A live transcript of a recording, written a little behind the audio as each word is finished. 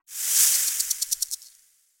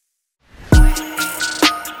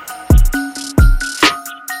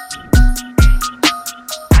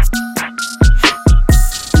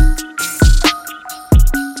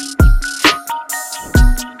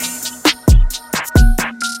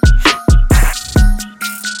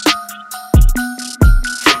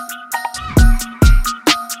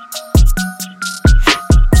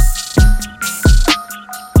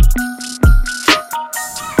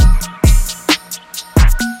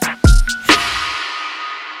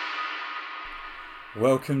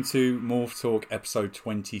Welcome to Morph Talk episode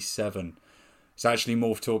 27. It's actually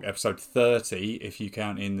Morph Talk episode 30 if you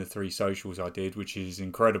count in the 3 socials I did, which is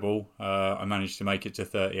incredible. I managed to make it to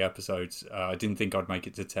 30 episodes. I didn't think I'd make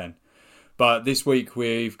it to 10. But this week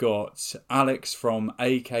we've got Alex from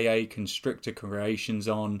aka Constrictor Creations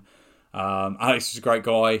on. Alex is a great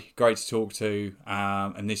guy, great to talk to,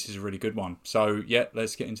 and this is a really good one. So yeah,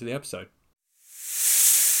 let's get into the episode.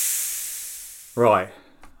 Right.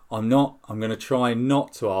 I'm going to try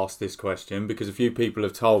not to ask this question because a few people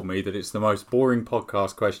have told me that it's the most boring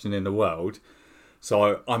podcast question in the world.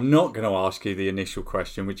 So I'm not going to ask you the initial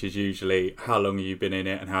question, which is usually how long have you been in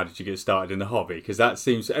it and how did you get started in the hobby? Because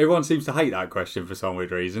everyone seems to hate that question for some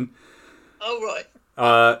weird reason. Oh,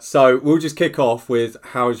 right. So we'll just kick off with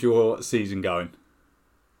how's your season going?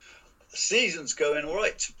 The season's going all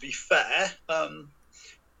right, to be fair.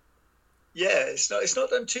 Yeah, it's not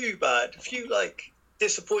done too bad. A few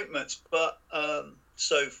disappointments, but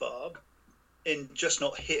so far in just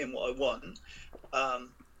not hitting what I want.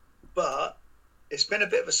 But it's been a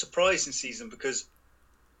bit of a surprising season because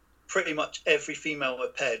pretty much every female I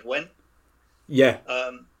paired went. Yeah.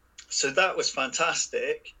 So that was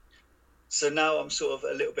fantastic. So now I'm sort of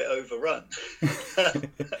a little bit overrun.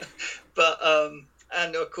 But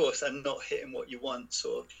and of course, and not hitting what you want.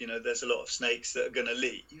 Sort of, there's a lot of snakes that are going to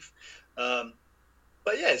leave.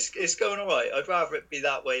 But yeah, it's going all right. I'd rather it be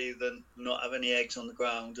that way than not have any eggs on the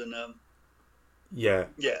ground. And Yeah.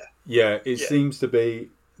 It seems to be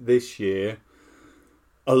this year.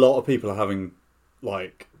 A lot of people are having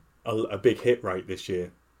a big hit rate this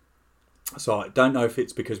year. So I don't know if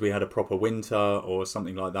it's because we had a proper winter or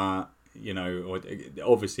something like that. Or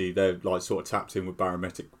obviously they're sort of tapped in with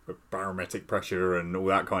barometric pressure and all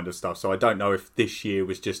that kind of stuff. So I don't know if this year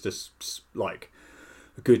was just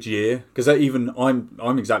a good year, because even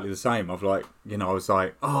I'm exactly the same. I was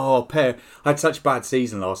like, oh, pair. I had such a bad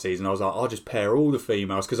season last season. I was like, I'll just pair all the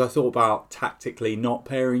females, because I thought about tactically not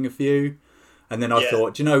pairing a few, and then I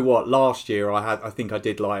thought, do you know what? Last year I think I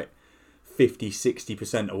did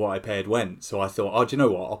 50-60% of what I paired went. So I thought, oh, do you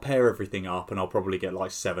know what? I'll pair everything up and I'll probably get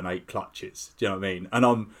 7-8 clutches. Do you know what I mean? And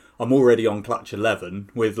I'm already on clutch 11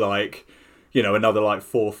 with another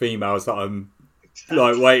 4 females that I'm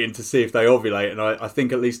waiting to see if they ovulate, and I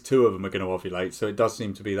think at least 2 of them are going to ovulate, so it does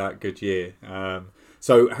seem to be that good year.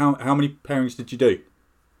 So how many pairings did you do?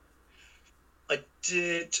 I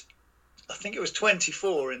think it was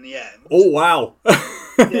 24 in the end. Oh wow.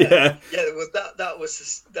 Yeah. Well, that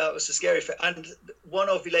was a scary thing. And one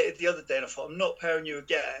ovulated the other day, and I thought, I'm not pairing you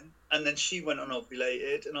again. And then she went on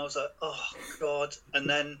ovulated, and I was like, oh god. And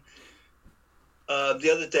then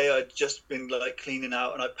the other day I'd just been cleaning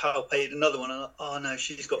out, and I palpated another one, and oh no,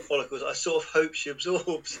 she's got follicles. I sort of hope she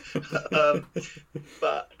absorbs.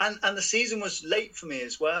 But the season was late for me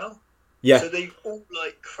as well. Yeah. So they all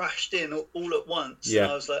crashed in all at once. Yeah.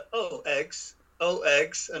 And I was like, oh eggs,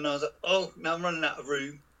 and I was like, oh, now I'm running out of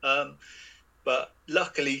room. But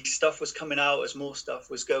luckily stuff was coming out as more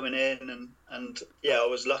stuff was going in, and yeah, I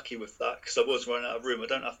was lucky with that because I was running out of room. I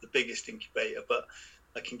don't have the biggest incubator, but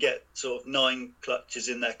I can get sort of 9 clutches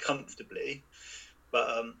in there comfortably.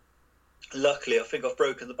 But luckily, I think I've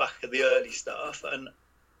broken the back of the early stuff. And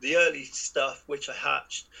the early stuff which I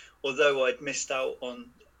hatched, although I'd missed out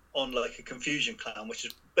on a confusion clown, which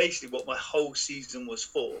is basically what my whole season was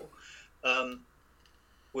for,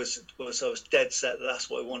 was I was dead set that that's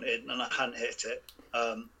what I wanted, and I hadn't hit it.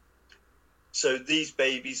 So these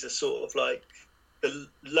babies are sort of the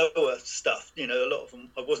lower stuff. A lot of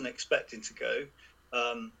them I wasn't expecting to go.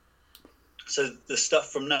 So the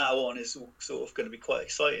stuff from now on is all sort of going to be quite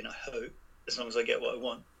exciting, I hope, as long as I get what I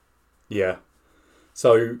want. Yeah.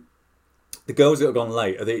 So the girls that have gone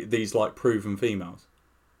late, are these proven females?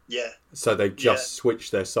 Yeah. So they've just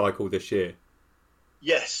switched their cycle this year?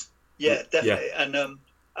 Yes. Yeah, definitely. Yeah.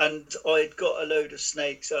 And I'd got a load of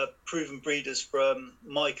snakes, proven breeders from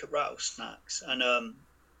Mike at Rattle Snacks, and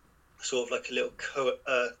sort of a little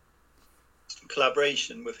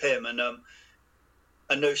collaboration with him, and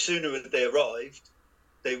no sooner had they arrived,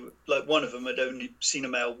 they one of them had only seen a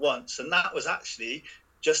male once, and that was actually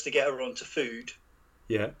just to get her onto food.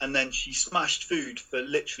 Yeah. And then she smashed food for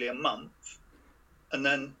literally a month, and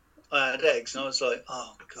then I had eggs, and I was like,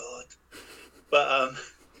 oh god. But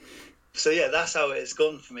so yeah, that's how it has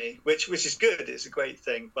gone for me, which is good. It's a great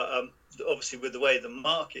thing, but obviously with the way the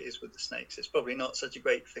market is with the snakes, it's probably not such a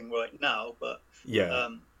great thing right now. But yeah.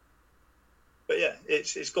 But yeah,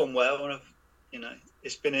 it's gone well, and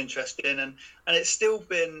it's been interesting, and it's still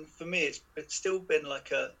been, for me, it's still been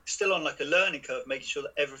still on a learning curve, making sure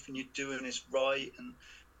that everything you're doing is right,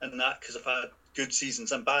 and that, because I've had good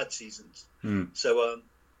seasons and bad seasons. Mm. So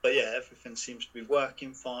but yeah, everything seems to be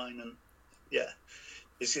working fine, and yeah,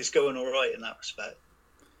 it's going all right in that respect.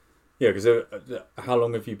 Yeah, because how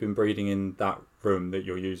long have you been breeding in that room that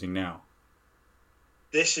you're using now?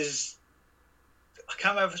 This is, I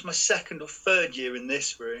can't remember if it's my second or third year in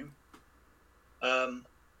this room.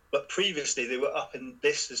 But previously they were up in,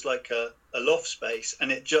 this is like a loft space,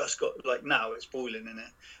 and it just got, like, now it's boiling in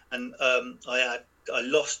it. And I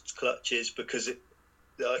lost clutches because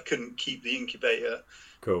I couldn't keep the incubator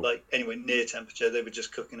like anywhere near temperature. They were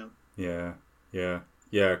just cooking them. Yeah.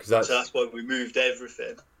 Because that's why we moved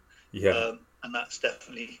everything. Yeah. And that's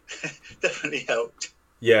definitely helped.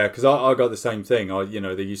 Yeah, because I got the same thing.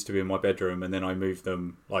 They used to be in my bedroom, and then I moved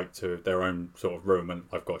them like to their own sort of room, and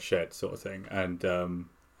I've got a shed sort of thing. And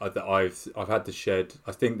I've had the shed.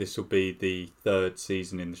 I think this will be the third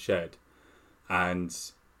season in the shed, and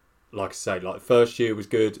like I say, like the first year was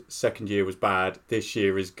good, second year was bad. This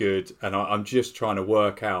year is good, and I'm just trying to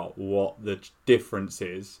work out what the difference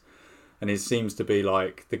is. And it seems to be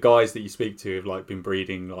like the guys that you speak to have like been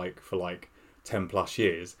breeding like for like 10 plus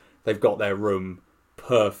years. They've got their room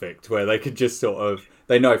perfect where they could just sort of,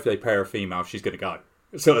 they know if they pair a female, she's going to go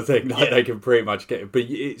sort of thing. Like they can pretty much get it. But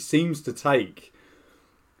it seems to take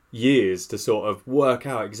years to sort of work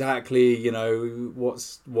out exactly,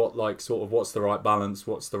 what's the right balance,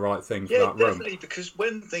 what's the right thing for that room. Yeah, definitely, because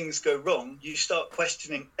when things go wrong, you start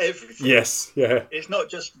questioning everything. Yes, yeah. It's not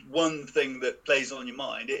just one thing that plays on your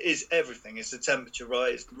mind. It is everything. It's the temperature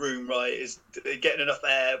right, it's the room right, it's getting enough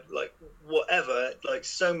air, like whatever. Like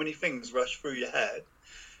so many things rush through your head.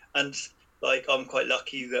 And like I'm quite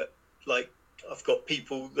lucky that like I've got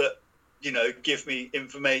people that, give me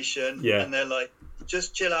information, and they're like,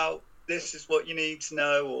 just chill out, this is what you need to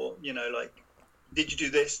know, or like, did you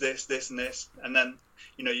do this and this, and then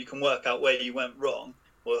you can work out where you went wrong,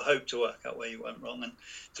 or hope to work out where you went wrong. And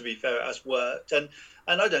to be fair, it has worked, and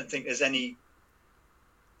I don't think there's any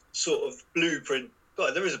sort of blueprint.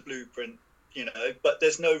 God, there is a blueprint, but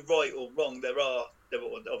there's no right or wrong. There are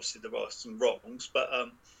some wrongs, but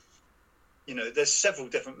there's several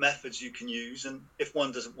different methods you can use, and if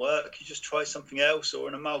one doesn't work, you just try something else, or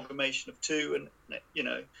an amalgamation of two. And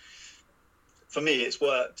for me, it's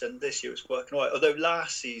worked, and this year it's working right. Although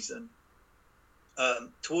last season,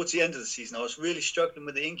 towards the end of the season, I was really struggling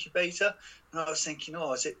with the incubator, and I was thinking,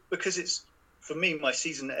 is it because it's, for me, my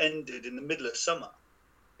season ended in the middle of summer.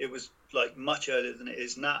 It was like much earlier than it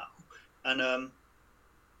is now, and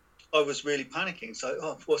I was really panicking.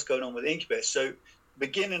 So, what's going on with the incubator? So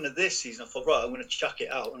beginning of this season, I thought, right, I'm going to chuck it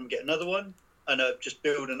out and get another one, and just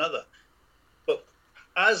build another. But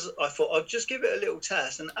as I thought, I'd just give it a little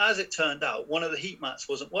test, and as it turned out, one of the heat mats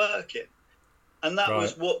wasn't working, and that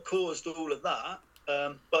was what caused all of that.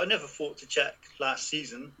 But I never thought to check last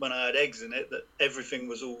season when I had eggs in it that everything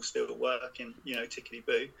was all still working, tickety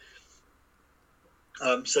boo.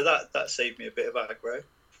 So that saved me a bit of aggro.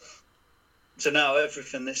 So now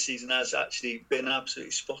everything this season has actually been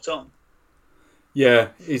absolutely spot on. Yeah,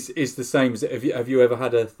 it's the same. Have you ever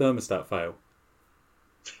had a thermostat fail?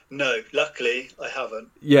 No, luckily I haven't.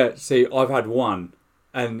 Yeah, see, I've had one,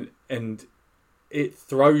 and it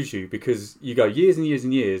throws you because you go years and years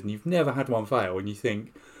and years, and you've never had one fail, and you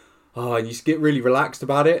think, and you get really relaxed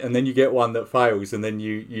about it, and then you get one that fails, and then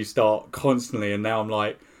you start constantly, and now I'm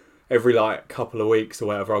like, every like couple of weeks or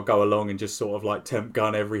whatever, I'll go along and just sort of like temp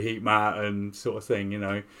gun every heat mat and sort of thing,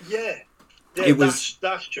 Yeah,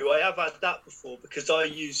 that's true. I have had that before because I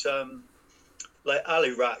use like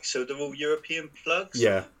alu racks, so they're all European plugs.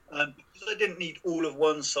 Yeah. Because I didn't need all of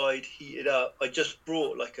one side heated up, I just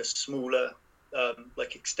brought like a smaller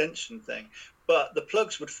like extension thing, but the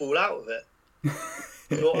plugs would fall out of it.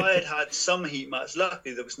 So I had some heat mats.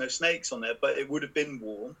 Luckily, there was no snakes on there, but it would have been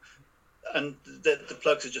warm, and the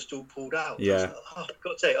plugs are just all pulled out. Yeah. Like, I've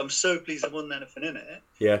got to say, I'm so pleased there wasn't anything in it.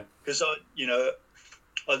 Yeah. Because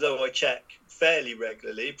although I check fairly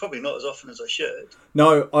regularly, probably not as often as I should.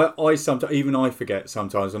 No, I sometimes, even I forget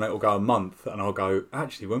sometimes, and it'll go a month, and I'll go,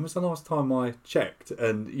 actually, when was the last time I checked?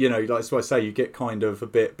 And like that's what I say, you get kind of a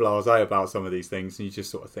bit blasé about some of these things, and you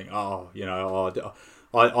just sort of think, I'll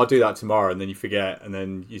do that tomorrow, and then you forget, and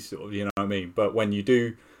then you sort of, you know what I mean. But when you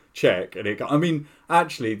do check, and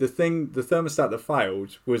actually, the thermostat that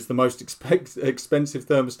failed was the most expensive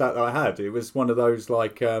thermostat that I had. It was one of those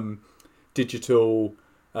like digital.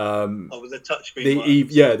 With the touchscreen ones.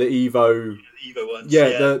 The Evo. The Evo ones.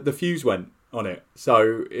 Yeah, the fuse went on it,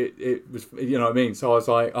 so it was, you know what I mean. So I was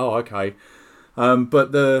like, okay.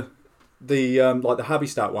 But the like the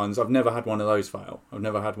Habistat ones, I've never had one of those fail. I've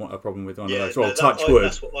never had a problem with one of those. Touch wood.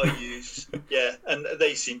 That's what I use. Yeah, and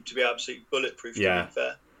they seem to be absolutely bulletproof. To be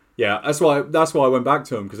fair. Yeah, that's why I went back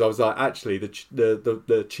to them, because I was like, actually,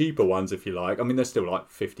 the cheaper ones, if you like, I mean, they're still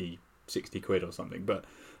like 50, 60 quid or something, but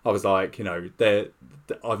I was like,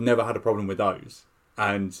 I've never had a problem with those.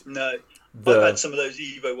 And no, I've had some of those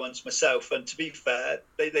Evo ones myself, and to be fair,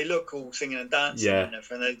 they look all singing and dancing and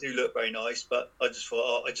everything. They do look very nice, but I just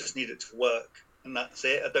thought, I just need it to work, and that's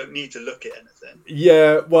it. I don't need to look at anything.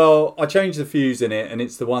 Yeah, well, I changed the fuse in it, and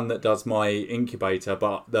it's the one that does my incubator,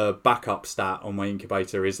 but the backup stat on my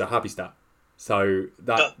incubator is a happy stat. So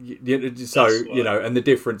that, and the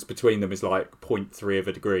difference between them is like 0.3 of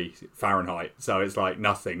a degree Fahrenheit. So it's like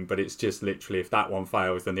nothing, but it's just literally, if that one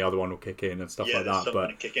fails, then the other one will kick in and stuff like that.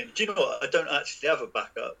 But kick in. Do you know what? I don't actually have a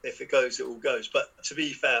backup. If it goes, it all goes. But to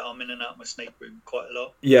be fair, I'm in and out of my snake room quite a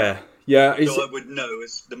lot. Yeah. So I would know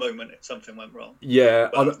as the moment something went wrong. Yeah.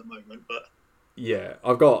 At the moment, but. Yeah,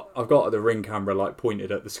 I've got the Ring camera like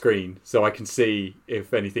pointed at the screen, so I can see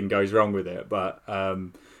if anything goes wrong with it. But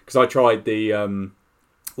because I tried the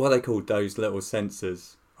what are they called, those little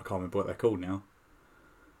sensors? I can't remember what they're called now.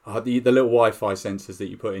 The little Wi-Fi sensors that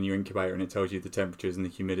you put in your incubator, and it tells you the temperatures and the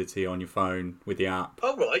humidity on your phone with the app.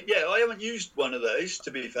 Oh right, yeah, I haven't used one of those,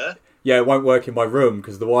 to be fair. Yeah, it won't work in my room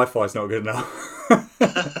because the Wi-Fi's not good enough.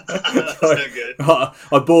 That's no good.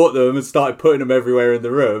 I bought them and started putting them everywhere in the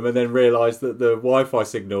room, and then realised that the Wi-Fi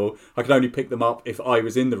signal, I could only pick them up if I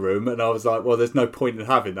was in the room, and I was like, well, there's no point in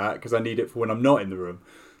having that because I need it for when I'm not in the room.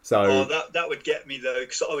 So that would get me though,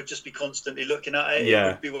 because I would just be constantly looking at it. Yeah.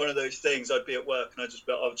 It would be one of those things. I'd be at work and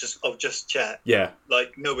I'll just check. Yeah.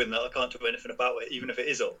 Like knowing that I can't do anything about it, even if it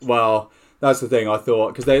is off. Well, that's the thing. I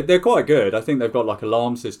thought, because they're quite good. I think they've got like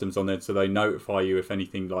alarm systems on there, so they notify you if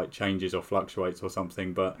anything like changes or fluctuates or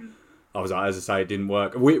something. But I was like, as I say, it didn't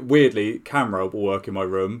work. Weirdly, camera will work in my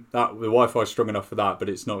room. The Wi-Fi is strong enough for that, but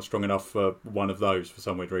it's not strong enough for one of those for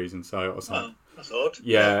some weird reason. So I was like, that's odd.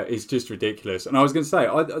 Yeah, it's just ridiculous. And I was going to say,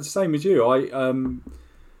 the same as you.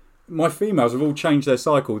 My females have all changed their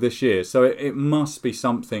cycle this year, so it must be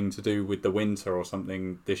something to do with the winter or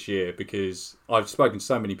something this year, because I've spoken to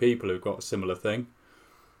so many people who've got a similar thing.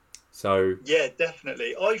 So yeah,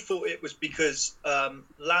 definitely. I thought it was because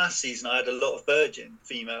last season I had a lot of virgin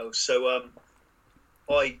females, so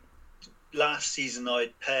last season I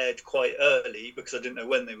paired quite early because I didn't know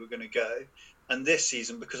when they were going to go. And this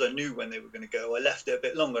season, because I knew when they were going to go, I left it a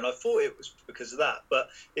bit longer, and I thought it was because of that. But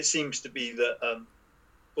it seems to be that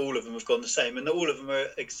all of them have gone the same, and all of them are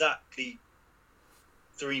exactly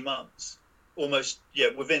 3 months, almost.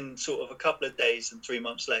 Yeah, within sort of a couple of days and 3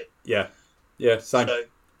 months late. Yeah, same. So,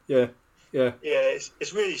 yeah.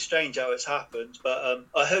 It's really strange how it's happened, but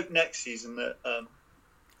I hope next season that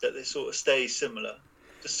this sort of stays similar.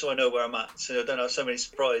 Just so I know where I'm at, so I don't have so many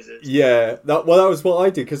surprises. Yeah, that was what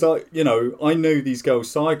I did, because I knew these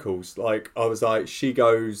girls' cycles. Like, I was like, she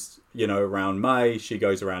goes, around May, she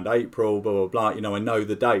goes around April, blah, blah, blah. I know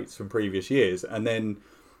the dates from previous years. And then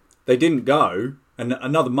they didn't go, and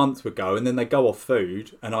another month would go, and then they go off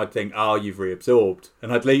food, and I'd think, you've reabsorbed.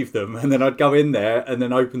 And I'd leave them, and then I'd go in there, and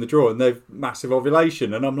then open the drawer, and they've massive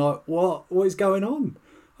ovulation. And I'm like, what is going on?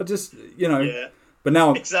 I just, Yeah. But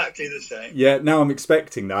now exactly the same. Yeah, now I'm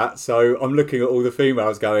expecting that, so I'm looking at all the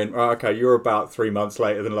females going, okay, you're about 3 months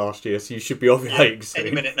later than last year, so you should be ovulating soon.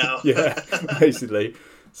 Any minute now. Yeah, basically.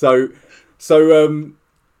 So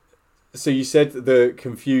you said the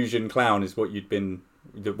confusion clown is what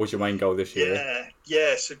was your main goal this year?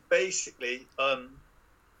 Yeah. So basically, I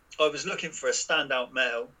was looking for a standout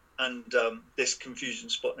male, and this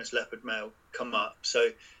confusion spotness leopard male come up.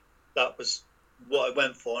 So that was what I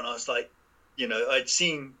went for, and I was like, I'd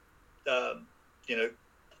seen, clown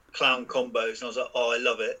combos, and I was like, I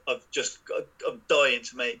love it. I'm dying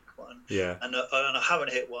to make one. Yeah. And I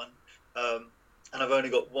haven't hit one. And I've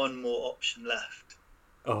only got one more option left.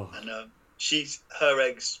 Oh. And her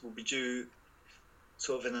eggs will be due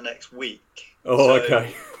sort of in the next week. Oh, so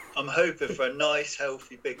okay. I'm hoping for a nice,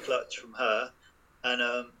 healthy, big clutch from her.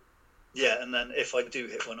 And, and then if I do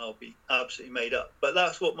hit one, I'll be absolutely made up. But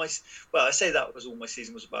that's what I say that was all my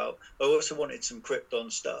season was about. I also wanted some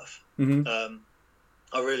Krypton stuff. Mm-hmm.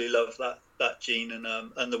 I really love that gene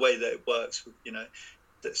and the way that it works with,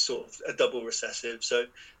 that's sort of a double recessive. So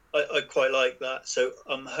I quite like that. So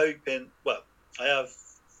I'm hoping, I have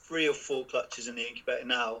 3 or 4 clutches in the incubator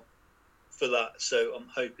now for that. So I'm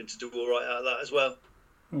hoping to do all right out of that as well.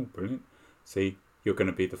 Oh, brilliant. See, you're going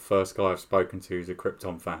to be the first guy I've spoken to who's a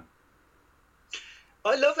Krypton fan.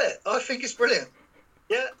 I love it. I think it's brilliant.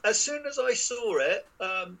 Yeah, as soon as I saw it,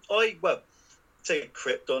 take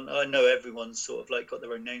Krypton. I know everyone's sort of like got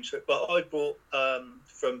their own names for it, but I bought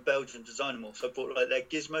from Belgian Designable, so I bought like their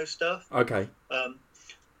Gizmo stuff. Okay.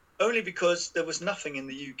 Only because there was nothing in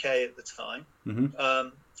the UK at the time. Mm-hmm.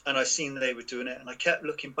 I seen they were doing it, and I kept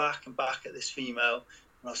looking back and back at this female,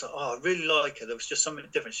 and I was like, oh, I really like her. There was just something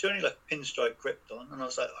different. She only like a pinstripe Krypton, and I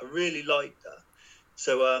was like, I really liked her.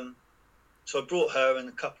 So so I brought her and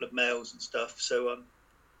a couple of males and stuff. So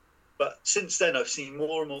but since then I've seen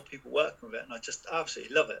more and more people working with it, and I just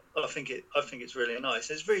absolutely love it. I think it's really nice.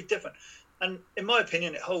 It's very different, and in my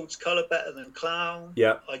opinion, it holds color better than clown.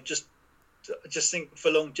 Yeah. I just think for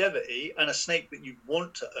longevity and a snake that you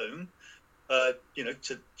want to own,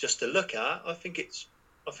 to look at, I think it's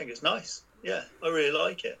nice. Yeah, I really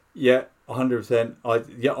like it. Yeah, 100%.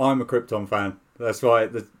 I'm a Krypton fan. That's why,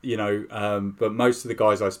 but most of the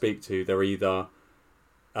guys I speak to, they're either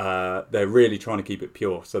they're really trying to keep it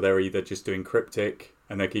pure. So they're either just doing cryptic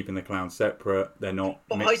and they're keeping the clown separate. They're not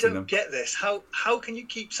mixing them. I don't get this. How can you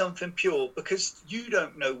keep something pure? Because you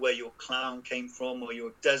don't know where your clown came from, or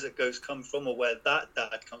your desert ghost come from, or where that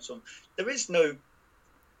dad comes from. There is no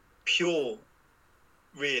pure,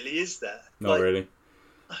 really, is there? Not really.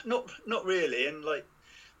 Not really. And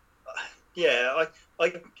yeah,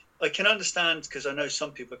 I can understand, because I know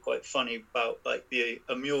some people are quite funny about like the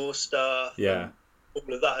Amur stuff. Yeah.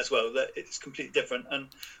 All of that as well, that it's completely different. And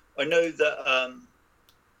I know that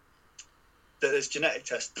that there's genetic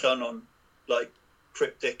tests done on like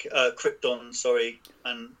Krypton,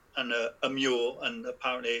 and Amur, and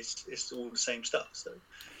apparently it's all the same stuff. So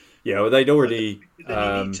yeah, well, they'd already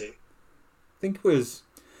I think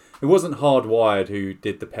it wasn't Hardwired who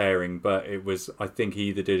did the pairing, but I think he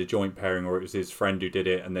either did a joint pairing or it was his friend who did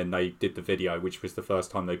it, and then they did the video, which was the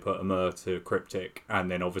first time they put Amur to cryptic,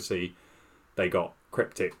 and then obviously they got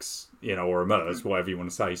cryptics, or Amurs, whatever you want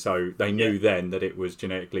to say. So they knew then that it was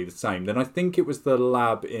genetically the same. Then I think it was the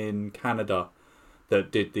lab in Canada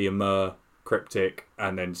that did the Amur cryptic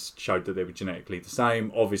and then showed that they were genetically the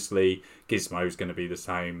same. Obviously, Gizmo's going to be the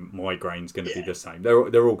same. Migraine's going to be the same. They're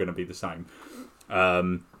all going to be the same.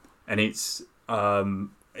 And it's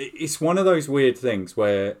one of those weird things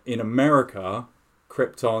where in America,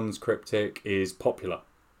 Krypton's cryptic is popular,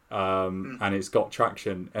 and it's got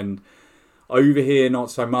traction. And over here,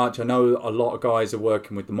 not so much. I know a lot of guys are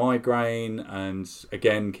working with the migraine and,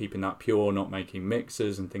 again, keeping that pure, not making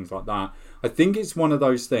mixes and things like that. I think it's one of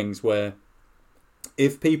those things where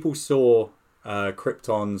if people saw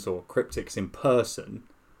Kryptons or cryptics in person,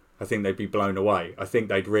 I think they'd be blown away. I think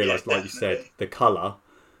they'd realise, like you said, the colour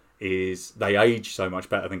they age so much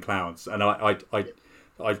better than clowns. And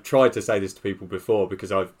I've tried to say this to people before,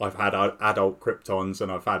 because I've had adult Kryptons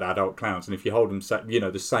and I've had adult clowns, and if you hold them,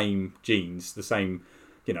 the same genes, the same,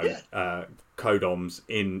 codoms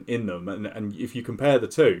in them, and if you compare the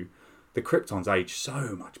two, the Kryptons age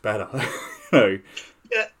so much better.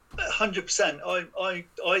 Yeah, 100%.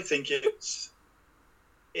 I think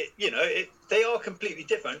they are completely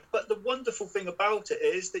different, but the wonderful thing about it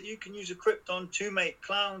is that you can use a Krypton to make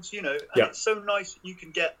clowns, and it's so nice that you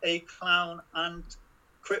can get a clown and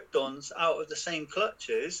Kryptons out of the same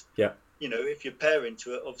clutches. Yeah. If you're pairing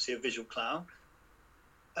to it, obviously a visual clown.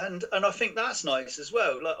 And I think that's nice as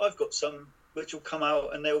well. Like I've got some which will come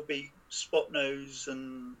out and they'll be spot nose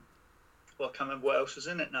and I can't remember what else was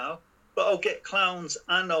in it now. But I'll get clowns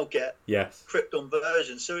and I'll get Krypton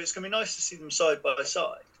versions. So it's gonna be nice to see them side by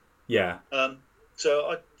side. Yeah.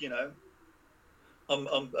 So I'm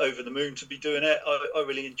over the moon to be doing it. I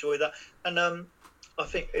really enjoy that. And I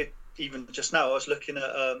think even just now I was looking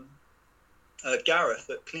at Gareth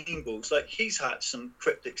at Clean Balls. Like he's had some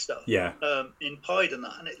cryptic stuff in Pied and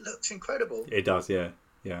that, and it looks incredible. It does. Yeah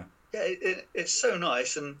it's so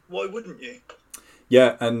nice, and why wouldn't you?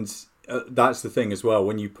 Yeah. And that's the thing as well,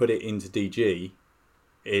 when you put it into DG,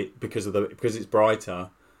 because it's brighter,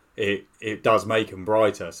 it does make them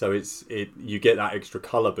brighter, so you get that extra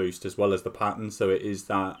color boost as well as the pattern. So it is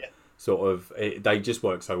that sort of they just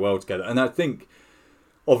work so well together. And I think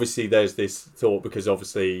obviously there's this thought, because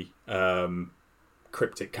obviously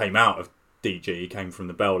cryptic came out of DG, came from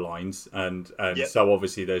the Bell lines, and so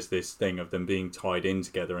obviously there's this thing of them being tied in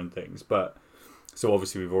together and things. But so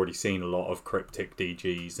obviously we've already seen a lot of cryptic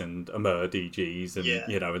DGs and Amur DGs and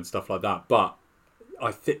and stuff like that. But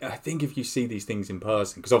I think if you see these things in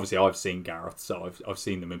person, because obviously I've seen Gareth, so I've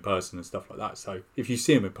seen them in person and stuff like that. So if you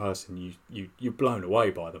see them in person, you're blown away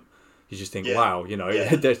by them. You just think, wow,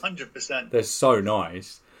 100%. They're so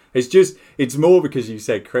nice. It's more because you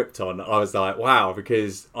said Krypton. I was like, wow,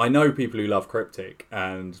 because I know people who love cryptic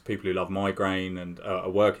and people who love migraine and are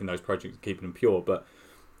working those projects and keeping them pure. But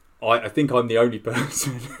I think I'm the only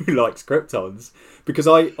person who likes Kryptons, because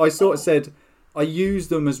I sort of said I use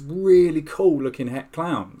them as really cool looking het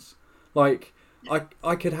clowns. Like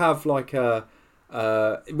I could have like a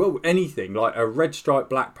well, anything like a red stripe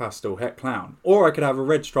black pastel het clown, or I could have a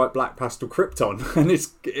red stripe black pastel krypton, and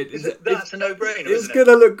that's a no-brainer. It's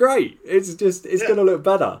gonna look great. It's gonna look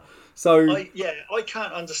better. So I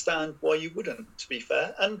can't understand why you wouldn't, to be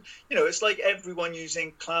fair. And it's like everyone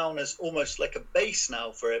using clown as almost like a base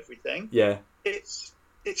now for everything. Yeah, it's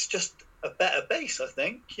just a better base, I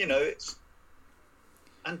think. It's,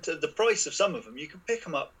 and to the price of some of them, you can pick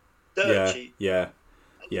them up dirt cheap. Yeah.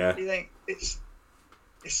 You think it's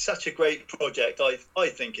such a great project. I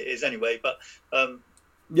think it is anyway. But but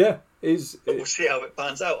we'll see how it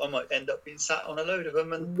pans out. I might end up being sat on a load of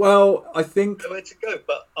them, and I think nowhere to go.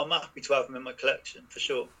 But I'm happy to have them in my collection for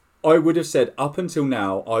sure. I would have said up until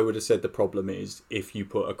now, I would have said the problem is if you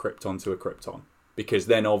put a krypton to a krypton, because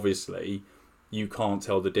then obviously you can't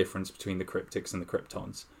tell the difference between the cryptics and the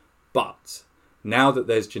kryptons. But now that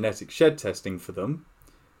there's genetic shed testing for them,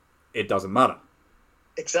 it doesn't matter.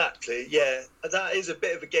 Exactly, yeah. That is a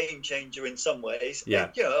bit of a game changer in some ways.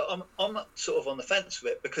 Yeah. And, I'm sort of on the fence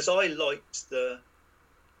with it because I liked the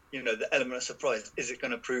element of surprise. Is it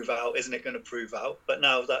going to prove out? Isn't it going to prove out? But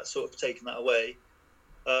now that's sort of taken that away,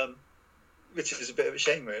 which is a bit of a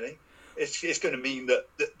shame, really. It's going to mean that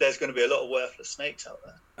there's going to be a lot of worthless snakes out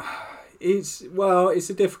there. It's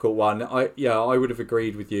a difficult one. I would have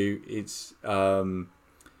agreed with you.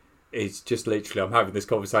 It's just literally I'm having this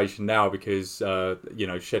conversation now because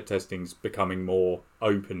shed testing's becoming more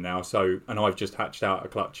open now. So, and I've just hatched out a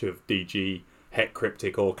clutch of DG het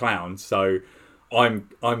cryptic or clowns. So I'm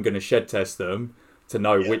going to shed test them to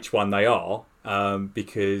know which one they are,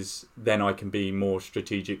 because then I can be more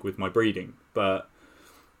strategic with my breeding. But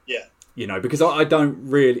because I don't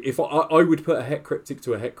really, if I would put a het cryptic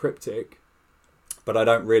to a het cryptic, but I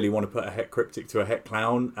don't really want to put a het cryptic to a het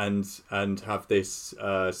clown and have this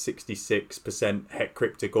 66% het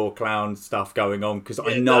cryptic or clown stuff going on, because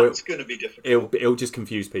I know it's going to be difficult. It'll just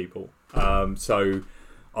confuse people. So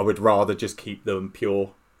I would rather just keep them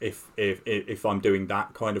pure if I'm doing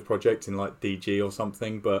that kind of project in like DG or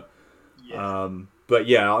something. But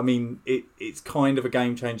I mean, it's kind of a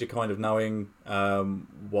game changer, kind of knowing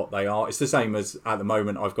what they are. It's the same as at the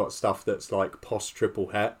moment I've got stuff that's like post triple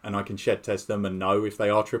het, and I can shed test them and know if they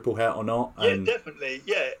are triple het or not. And definitely.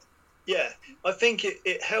 Yeah. I think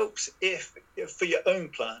it helps if for your own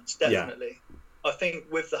plants, definitely. Yeah. I think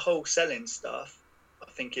with the whole selling stuff, I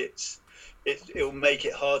think it'll make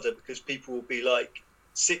it harder because people will be like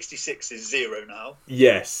 66 is 0 now.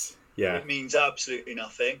 Yes. Yeah. It means absolutely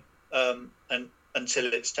nothing. And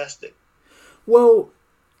until it's tested. Well,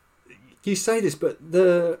 you say this, but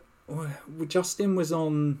Justin was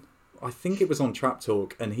on, I think it was on Trap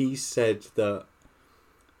Talk, and he said that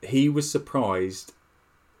he was surprised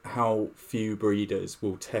how few breeders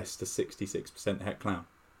will test a 66% het clown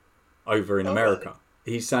over in America.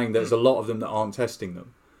 Really? He's saying there's a lot of them that aren't testing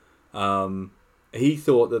them. He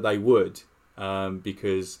thought that they would,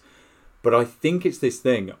 but I think it's this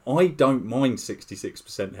thing. I don't mind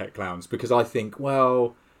 66% het clowns because I think,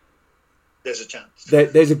 well, there's a chance.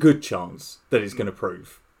 There's a good chance that it's going to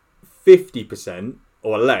prove. 50%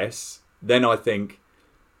 or less, then I think,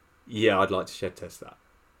 I'd like to shed test that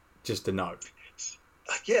just to know.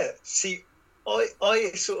 Yeah, see,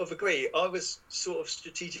 I sort of agree. I was sort of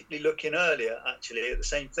strategically looking earlier, actually, at the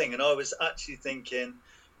same thing, and I was actually thinking,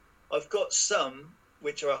 I've got some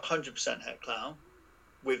which are 100% het clown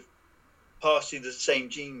with partially the same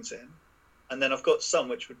genes in, and then I've got some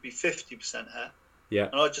which would be 50% het. Yeah.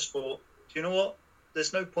 And I just thought, do you know what?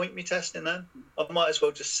 There's no point me testing them. I might as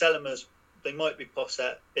well just sell them as they might be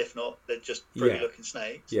posset. If not, they're just pretty looking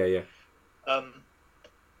snakes. Yeah. I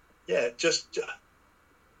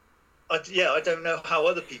don't know how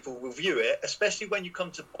other people will view it, especially when you come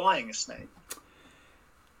to buying a snake.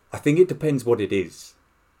 I think it depends what it is,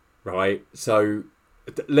 right? So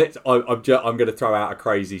I'm going to throw out a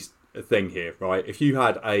crazy thing here, right? If you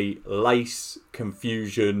had a lace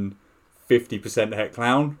confusion 50% het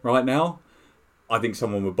clown right now, I think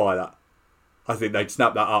someone would buy that. I think they'd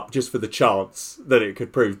snap that up just for the chance that it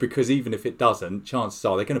could prove, because even if it doesn't, chances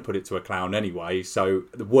are they're going to put it to a clown anyway. So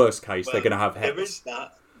the worst case, they're going to have hets. There is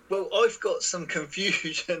that. Well, I've got some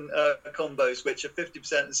confusion combos which are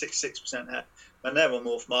 50% and 66% het, and they're on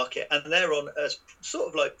Morph Market, and they're on as sort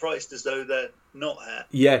of like priced as though they're not het.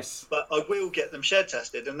 Yes. But I will get them shed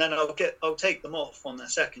tested, and then I'll take them off on their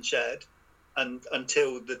second shed, and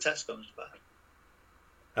until the test comes back,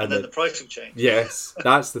 and then the price will change. Yes,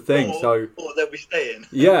 that's the thing. or they'll be staying.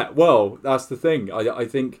 Yeah, well, that's the thing. I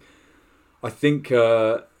think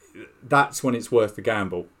that's when it's worth the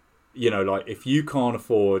gamble. Like if you can't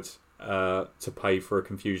afford to pay for a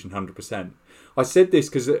confusion 100%. I said this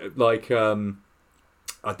because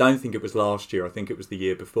I don't think it was last year. I think it was the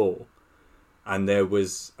year before. And there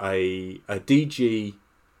was a DG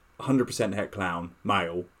 100% het clown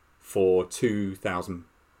male for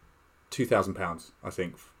 £2,000, I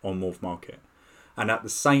think, on Morph Market. And at the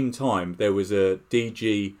same time, there was a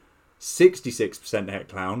DG 66% het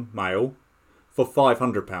clown male for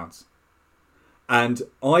 £500. And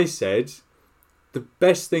I said, the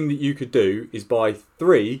best thing that you could do is buy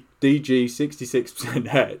 3 DG 66%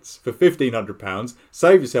 hets for £1,500,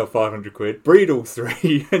 save yourself £500, breed all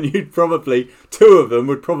 3, and you'd probably, 2 of them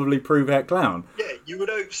would probably prove het clown. Yeah, you would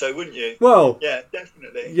hope so, wouldn't you? Well, yeah,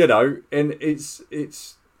 definitely. You know, and it's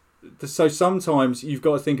so sometimes you've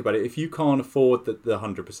got to think about it. If you can't afford the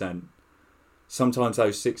 100%, sometimes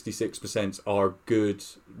those 66% are a good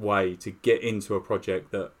way to get into a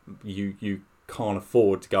project that you can't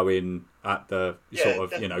afford to go in at the sort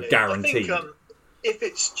of, definitely. You know, guaranteed. I think if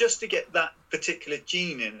it's just to get that particular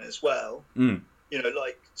gene in as well, you know,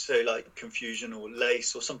 like say like confusion or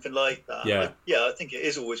lace or something like that. I think it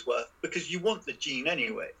is always worth, because you want the gene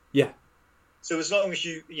anyway. Yeah. So as long as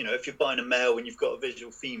you know, if you're buying a male and you've got a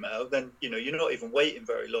visual female, then, you know, you're not even waiting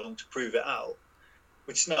very long to prove it out,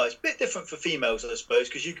 which is nice. A bit different for females, I suppose,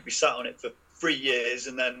 because you could be sat on it for 3 years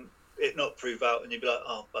and then it not prove out and you'd be like,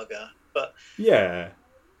 oh, bugger. But yeah,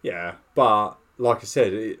 but like I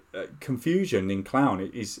said, confusion in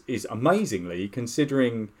clown is amazingly,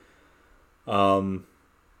 considering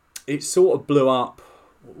it sort of blew up.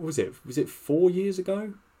 What was it 4 years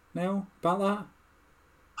ago now, about that?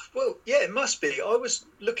 Well, yeah, it must be. I was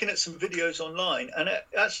looking at some videos online, and it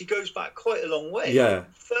actually goes back quite a long way. Yeah,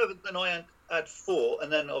 further than I had thought.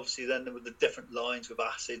 And then obviously then there were the different lines with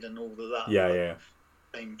acid and all of that. Yeah.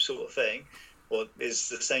 Same sort of thing, or is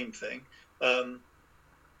the same thing. So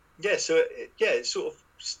it sort of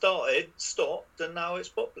started, stopped, and now it's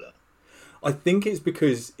popular. I think it's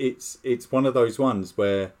because it's one of those ones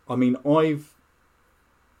where, I mean, I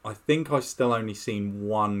think I've still only seen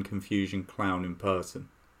one confusion clown in person.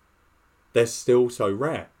 They're still so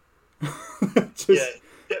rare.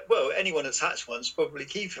 Well, anyone that's hatched one's probably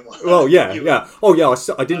keeping one. Well, yeah. Oh, yeah.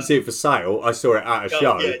 I didn't see it for sale. I saw it at a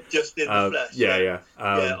show. Yeah, just in the flesh. Yeah.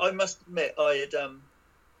 I must admit, I'd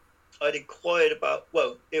inquired about.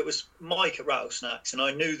 Well, it was Mike at Rattlesnacks, and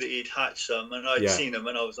I knew that he'd hatched some, and I'd seen them,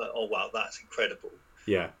 and I was like, "Oh wow, that's incredible."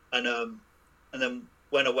 Yeah. And then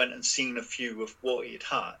when I went and seen a few of what he'd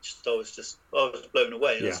hatched, I was blown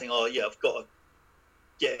away. And I was thinking, "Oh yeah, I've got to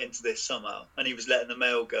get into this somehow." And he was letting the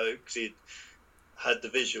male go because he'd had the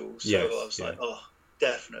visuals, so I was like, "Oh,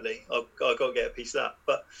 definitely, I've got to get a piece of that."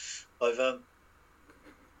 But I've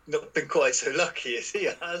not been quite so lucky as he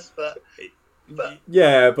has, but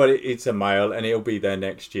it's a male, and it'll be there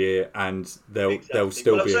next year, and they'll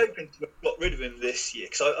still be. I was hoping to have got rid of him this year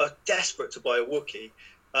because I was desperate to buy a Wookiee.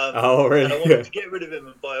 Oh really? And I wanted to get rid of him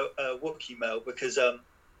and buy a Wookiee male because I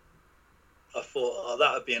thought,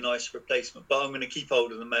 that would be a nice replacement. But I'm going to keep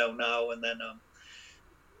hold of the male now, and then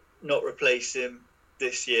not replace him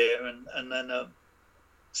this year, and then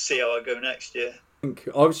see how I go next year.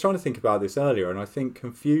 I was trying to think about this earlier, and I think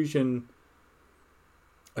confusion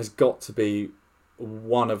has got to be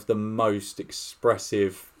one of the most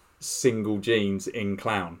expressive single genes in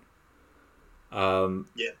clown. And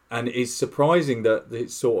it's surprising that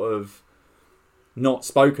it's sort of not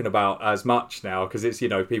spoken about as much now, because it's, you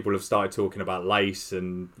know, people have started talking about lace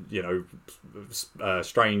and, you know,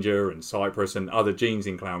 stranger and cypress and other genes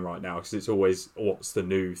in clown right now, because it's always what's the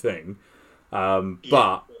new thing.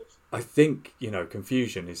 But I think, you know,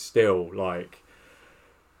 confusion is still like,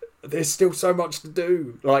 there's still so much to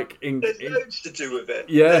do. There's loads to do with it.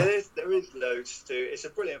 Yeah, there is loads to do. It's a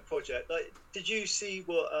brilliant project. Like, did you see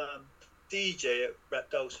what DJ at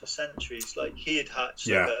Reptiles for Centuries? Like, he had hatched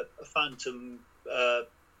a phantom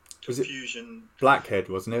confusion. Blackhead,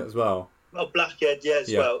 wasn't it, as well? Oh, Blackhead,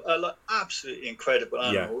 as well. Like, absolutely incredible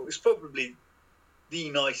animal. It's probably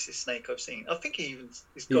the nicest snake I've seen. I think he's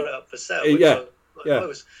got it up for sale. I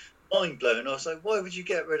was mind blown. I was like, why would you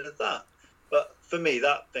get rid of that? But for me,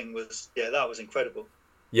 that thing was, that was incredible.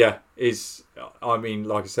 Yeah, I mean,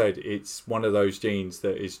 like I said, it's one of those genes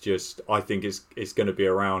that is just, I think it's going to be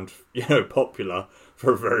around, you know, popular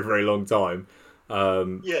for a very, very long time. I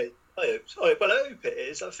hope so. Well, I hope it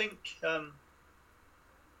is. I think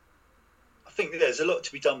there's a lot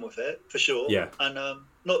to be done with it, for sure. Yeah. And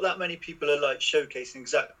not that many people are like showcasing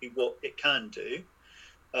exactly what it can do.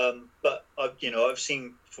 But I've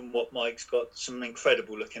seen from what Mike's got some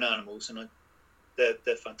incredible looking animals, and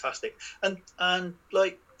they're fantastic. And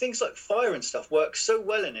like things like fire and stuff work so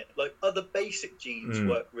well in it. Like other basic genes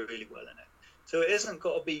work really well in it. So it isn't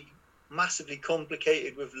got to be massively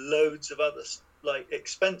complicated with loads of other like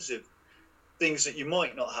expensive things that you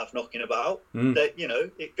might not have knocking about. That, you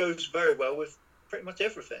know, it goes very well with pretty much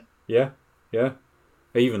everything. Yeah, yeah.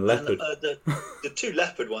 Even leopard. And the 2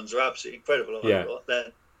 leopard ones are absolutely incredible. Yeah.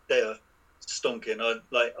 They are stonking.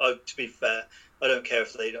 To be fair, I don't care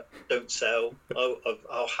if they don't sell.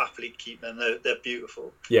 I'll happily keep them. They're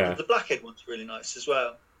beautiful. Yeah. And the blackhead one's really nice as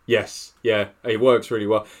well. Yes, yeah, it works really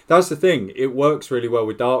well. That's the thing. It works really well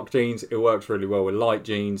with dark jeans. It works really well with light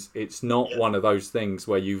jeans. It's not one of those things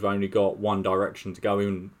where you've only got one direction to go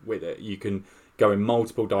in with it. You can go in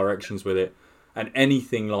multiple directions with it, and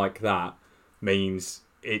anything like that means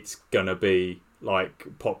it's gonna be like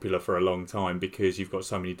popular for a long time because you've got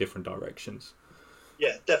so many different directions.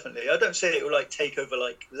 Yeah, definitely. I don't say it will like take over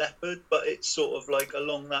like leopard, but it's sort of like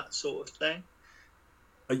along that sort of thing.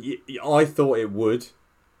 I thought it would.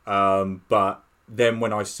 But then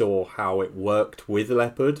when I saw how it worked with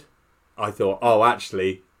leopard, I thought, oh,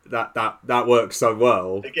 actually, that works so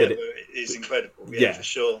well. Again, it is incredible. Yeah, for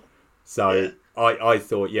sure. So I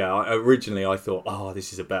thought, originally I thought, oh,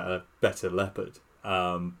 this is a better leopard.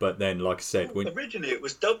 But then, like I said, originally it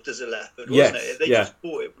was dubbed as a leopard, wasn't it? They just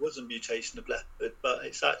thought it was a mutation of leopard, but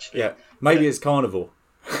it's actually maybe it's carnivore.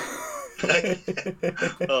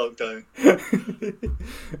 Oh, don't.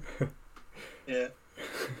 Yeah.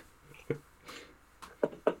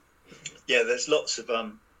 Yeah, there's lots of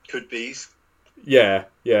could be's. Yeah.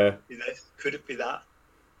 Could it be that?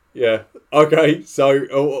 Yeah. Okay.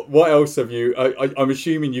 So, what else have you? I'm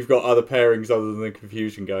assuming you've got other pairings other than the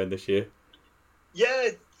Confusion going this year.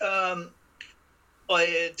 Yeah. I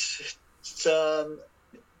had some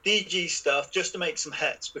DG stuff just to make some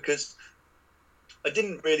hets because I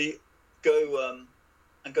didn't really go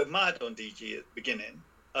mad on DG at the beginning.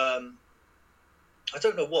 I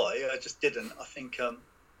don't know why. I just didn't. I think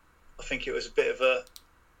it was a bit of a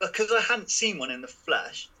because I hadn't seen one in the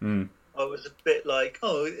flesh. I was a bit like,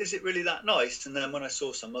 oh, is it really that nice? And then when I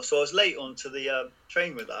saw some, so I was late on to the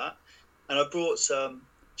train with that, and I brought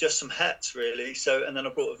just some hets really. So and then I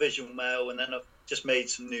brought a visual mail, and then I've just made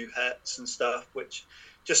some new hets and stuff, which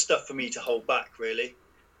just stuff for me to hold back really,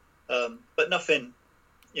 but nothing,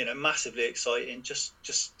 you know, massively exciting. Just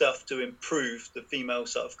stuff to improve the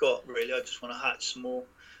females that I've got. Really, I just want to hatch some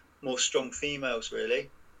more strong females really,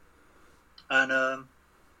 and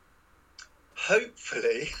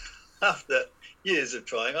hopefully after years of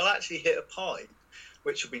trying, I'll actually hit a pied,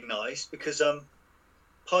 which will be nice because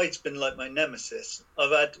pied's been like my nemesis.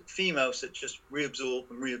 I've had females that just reabsorb,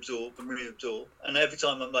 and every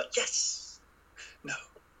time I'm like, yes, no.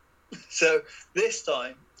 So this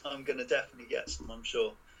time I'm going to definitely get some, I'm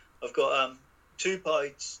sure. I've got 2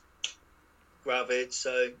 pieds gravid,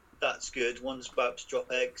 so that's good. One's about to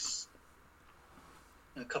drop eggs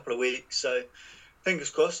in a couple of weeks, so fingers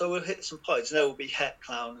crossed I will hit some pieds. And there will be het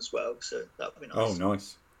clown as well, so that'll be nice. Oh,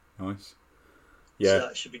 nice. Yeah. So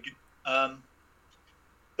that should be good.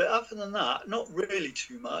 But other than that, not really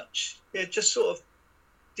too much. Yeah, just sort of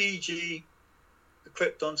DG, the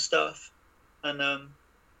Krypton stuff, and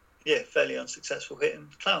fairly unsuccessful hitting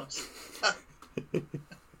clowns.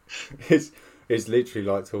 It's literally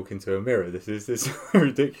like talking to a mirror. This is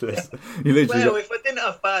ridiculous. You literally well, if I didn't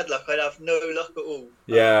have bad luck, I'd have no luck at all.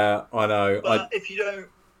 Yeah, I know. But if you don't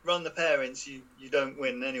run the pairings, you don't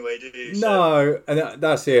win anyway, do you? No, and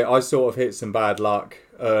that's it. I sort of hit some bad luck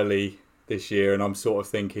early this year, and I'm sort of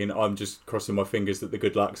thinking I'm just crossing my fingers that the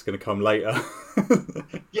good luck's going to come later.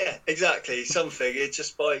 Yeah, exactly. Something. It's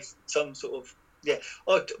just by some sort of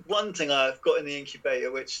one thing I've got in the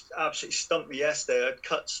incubator which absolutely stumped me yesterday. I'd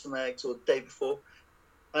cut some eggs or the day before,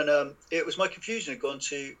 and it was my Confusion had gone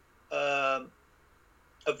to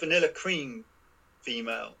a vanilla cream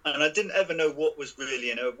female, and I didn't ever know what was really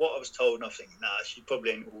in her. What I was told, and I was thinking, nah, she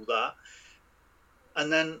probably ain't all that.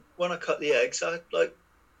 And then when I cut the eggs, I had like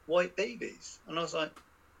white babies, and I was like,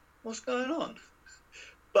 what's going on?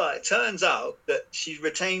 But it turns out that she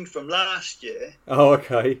retained from last year. Oh,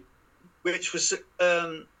 okay. Which was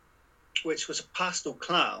a pastel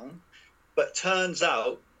clown, but turns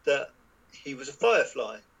out that he was a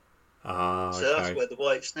firefly. Ah, so that's where the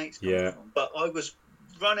white snake's coming from. But I was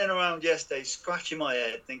running around yesterday, scratching my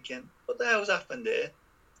head, thinking, "What the hell's happened here?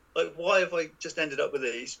 Like, why have I just ended up with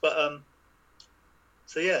these?" But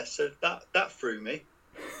so that threw me,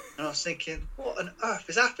 and I was thinking, "What on earth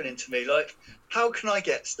is happening to me? Like, how can I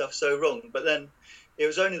get stuff so wrong?" But then it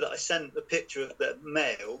was only that I sent the picture of the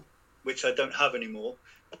male, which I don't have anymore,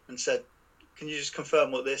 and said, "Can you just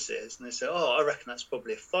confirm what this is?" And they said, "Oh, I reckon that's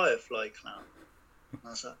probably a firefly clown." And I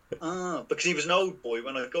was like, because he was an old boy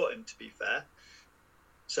when I got him, to be fair.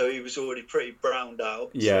 So he was already pretty browned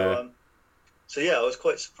out. Yeah. So I was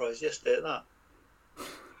quite surprised yesterday at that.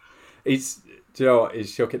 Do you know what?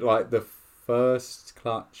 It's shocking. Like the first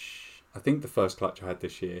clutch, I think the first clutch I had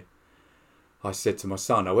this year, I said to my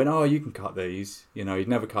son, I went, oh, you can cut these. You know, he'd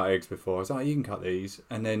never cut eggs before. I was like, you can cut these.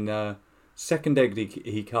 And then second egg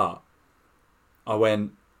he cut, I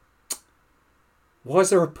went, why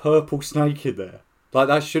is there a purple snake in there? Like,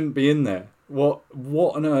 that shouldn't be in there. What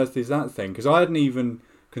on earth is that thing? Because I hadn't even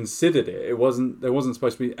considered it. There wasn't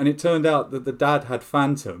supposed to be. And it turned out that the dad had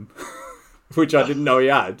Phantom, which I didn't know he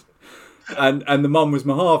had. And the mum was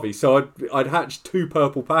Mojave. So I'd hatched 2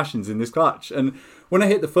 purple passions in this clutch. And when I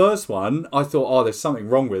hit the first one, I thought, oh, there's something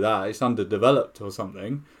wrong with that. It's underdeveloped or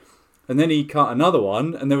something. And then he cut another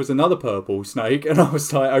one, and there was another purple snake. And I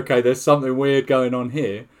was like, okay, there's something weird going on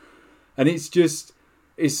here. And it's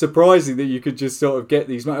surprising that you could just sort of get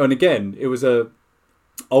these. And again, it was a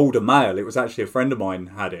older male. It was actually a friend of mine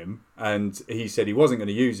had him, and he said he wasn't going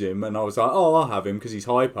to use him. And I was like, oh, I'll have him because he's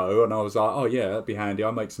hypo. And I was like, oh yeah, that'd be handy.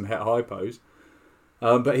 I'll make some het hypos.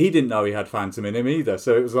 But he didn't know he had Phantom in him either.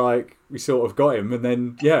 So it was like, we sort of got him, and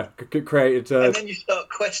then, yeah, created... and then you start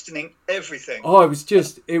questioning everything. Oh, I was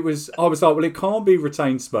like, well, it can't be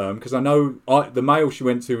retained sperm, because I know the male she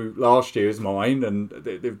went to last year is mine, and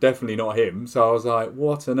they're definitely not him. So I was like,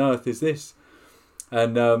 what on earth is this?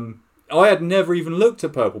 And I had never even looked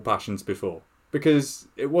at purple passions before, because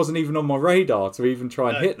it wasn't even on my radar to even try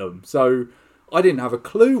and hit them. So I didn't have a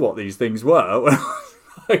clue what these things were when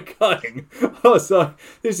I was like,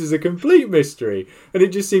 this is a complete mystery. And it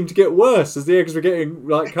just seemed to get worse as the eggs were getting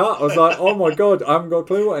like cut. I was like, oh my God, I haven't got a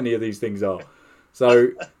clue what any of these things are. So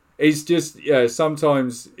it's just, yeah,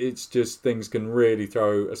 sometimes it's just things can really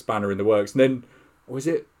throw a spanner in the works. And then, was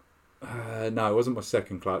it? No, it wasn't my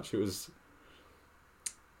second clutch. It was,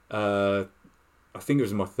 I think it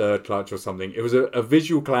was my third clutch or something. It was a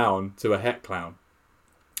visual clown to a het clown.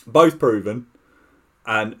 Both proven.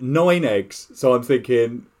 And 9 eggs. So I'm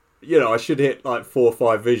thinking, you know, I should hit like 4 or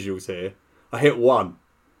 5 visuals here. I hit 1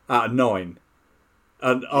 out of 9.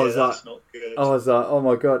 And I was like, oh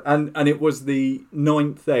my God. And it was the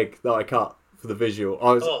 9th egg that I cut for the visual.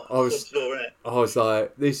 I was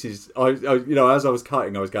like, this is, you know, as I was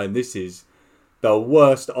cutting, I was going, this is the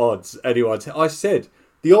worst odds anyone. I said,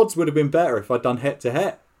 the odds would have been better if I'd done het to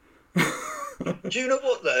het. Do you know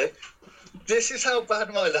what though? This is how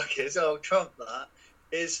bad my luck is. I'll trump that.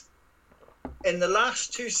 Is in the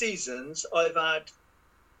last 2 seasons, I've had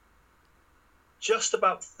just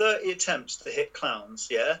about 30 attempts to hit clowns,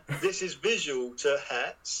 yeah? This is visual to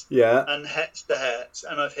hets, yeah, and hets to hets,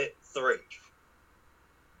 and I've hit 3.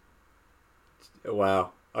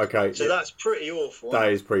 Wow, okay. So that's pretty awful.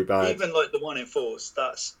 That is pretty bad. Even like the 1 in 4s,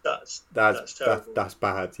 that's terrible. That's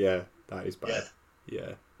bad, yeah. That is bad.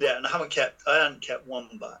 Yeah. Yeah, and I hadn't kept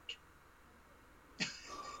 1 back.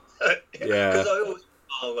 Yeah. Because I always,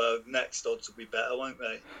 next odds will be better, won't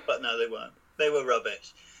they? But no, they weren't. They were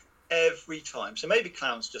rubbish every time. So maybe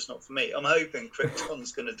clown's just not for me. I'm hoping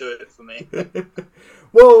Krypton's going to do it for me.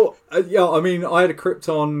 Well, yeah, I mean, I had a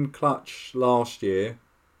Krypton clutch last year.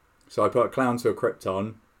 So I put a clown to a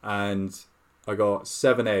Krypton, and I got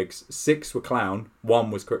 7 eggs. 6 were clown,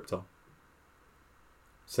 1 was Krypton.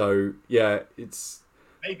 So, yeah, it's...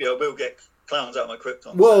 Maybe I will get clowns out of my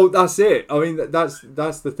Kryptons. Well, that's it. I mean, that's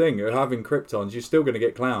the thing. Having Kryptons, you're still going to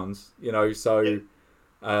get clowns, you know, so...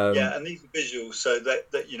 Yeah, and these are visuals, so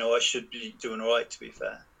that you know, I should be doing all right, to be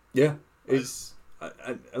fair. Yeah, it's...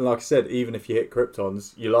 And like I said, even if you hit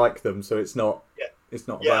Kryptons, you like them, so it's not... Yeah. It's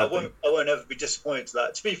not a bad thing. I won't ever be disappointed to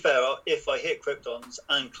that. To be fair, if I hit Kryptons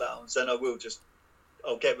and clowns, then I'll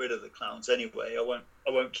get rid of the clowns anyway. I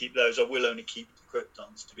won't keep those. I will only keep the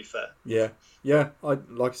Kryptons, to be fair. Yeah.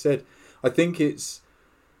 Like I said, I think it's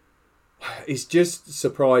just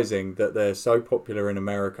surprising that they're so popular in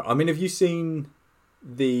America. I mean, have you seen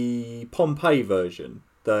the Pompeii version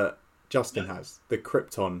that Justin has? The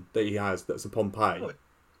Krypton that he has that's a Pompeii? Oh,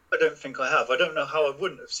 I don't think I have. I don't know how I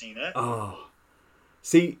wouldn't have seen it. Oh.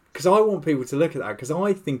 See, because I want people to look at that, because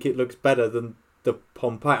I think it looks better than the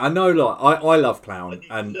Pompeii. I know, like, I love clown,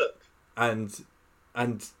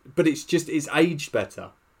 but it's aged better.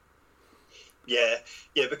 Yeah,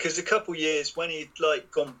 because a couple years when he'd like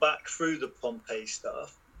gone back through the Pompeii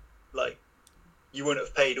stuff, like you wouldn't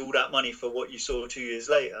have paid all that money for what you saw 2 years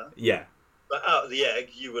later. Yeah. But out of the egg,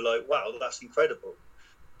 you were like, wow, that's incredible.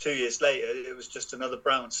 2 years later, it was just another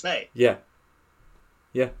brown snake. Yeah.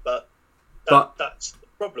 But that's the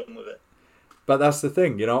problem with it. But that's the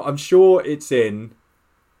thing, you know. I'm sure it's in.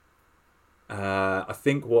 I'm trying to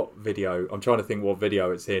think what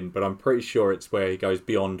video it's in, but I'm pretty sure it's where he goes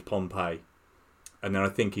beyond Pompeii, and then I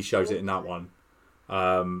think he shows it in that one.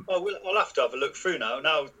 I'll have to have a look through now.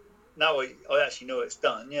 Now I actually know it's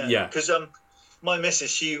done. Yeah. Yeah. Because my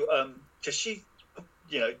missus, she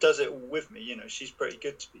does it all with me. She's pretty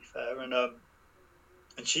good, to be fair,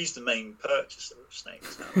 and she's the main purchaser of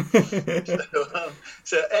snakes now.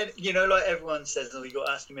 So, like everyone says, oh, you got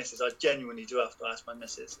to ask your missus. I genuinely do have to ask my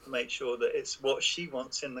missus to make sure that it's what she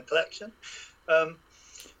wants in the collection.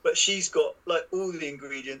 But she's got like all the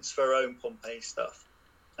ingredients for her own Pompeii stuff,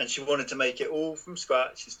 and she wanted to make it all from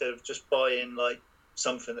scratch instead of just buying like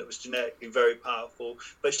something that was genetically very powerful.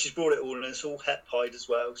 But she's brought it all, and it's all het pied as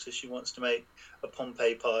well. So she wants to make a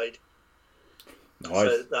Pompeii pied. Nice.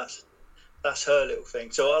 So that's her little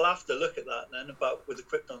thing. So I'll have to look at that then with the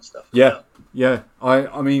Krypton stuff. Yeah.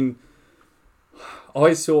 I mean,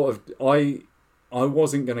 I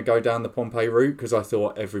wasn't going to go down the Pompeii route because I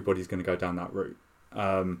thought everybody's going to go down that route.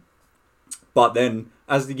 But then,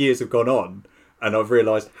 as the years have gone on, and I've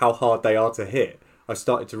realised how hard they are to hit, I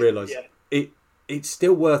started to realise it's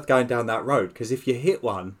still worth going down that road, because if you hit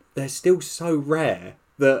one, they're still so rare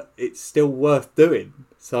that it's still worth doing.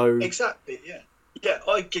 So exactly, yeah,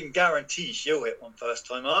 I can guarantee she'll hit one first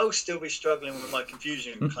time. I'll still be struggling with my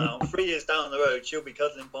confusion clown. 3 years down the road, she'll be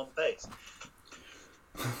cuddling Pompeii.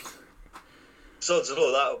 Sod's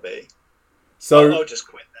law that'll be. So I'll just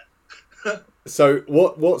quit then. So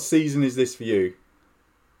what season is this for you?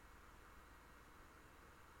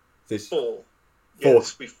 Fourth.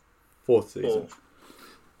 Fourth season.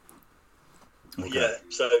 Okay. Yeah.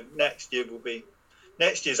 So next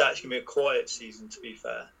year's actually gonna be a quiet season, to be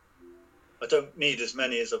fair. I don't need as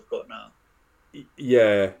many as I've got now.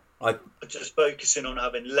 Yeah. I'm just focusing on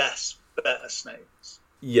having less better snakes.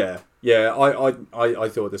 Yeah. I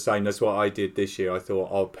thought the same. That's what I did this year. I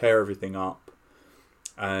thought I'll pair everything up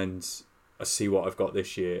and I see what I've got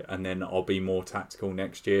this year, and then I'll be more tactical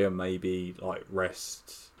next year. Maybe like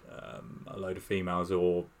rest a load of females,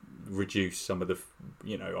 or reduce some of the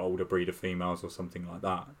older breeder females or something like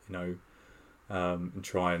that. And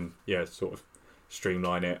try and sort of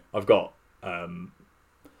streamline it. I've got I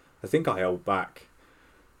think I held back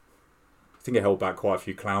quite a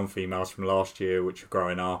few clown females from last year, which are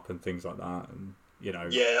growing up and things like that. And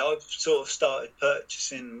yeah, I've sort of started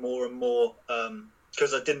purchasing more and more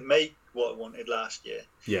because I didn't make what I wanted last year.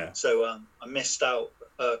 Yeah. So I missed out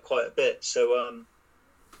quite a bit. So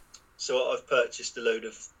I've purchased a load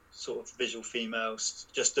of sort of visual females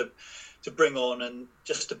just to bring on and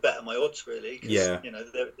just to better my odds, really. Yeah.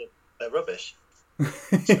 They're rubbish.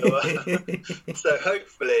 So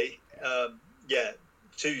hopefully,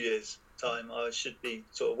 2 years time, I should be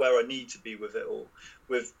sort of where I need to be with it all,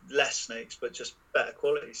 with less snakes, but just better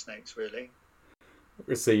quality snakes, really.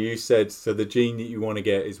 So you said, the gene that you want to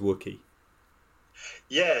get is Wookiee.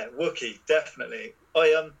 Yeah, Wookiee, definitely.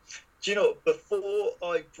 Do you know, before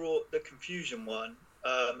I brought the Confusion one,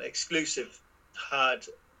 Exclusive had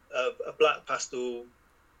a black pastel,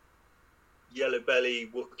 yellow belly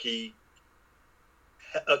Wookiee,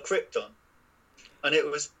 a Krypton, and it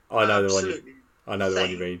was absolutely I know the one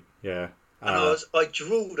you mean. Yeah. And I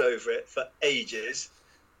drooled over it for ages,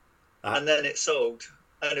 and then it sold,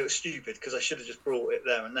 and it was stupid because I should have just brought it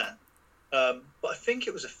there and then. But I think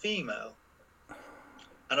it was a female,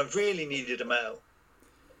 and I really needed a male.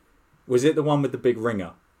 Was it the one with the big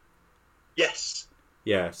ringer? Yes.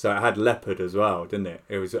 Yeah, so it had leopard as well, didn't it?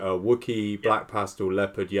 It was a Wookiee, black pastel,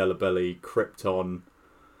 leopard, yellow belly, Krypton.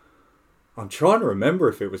 I'm trying to remember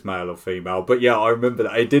if it was male or female, but yeah, I remember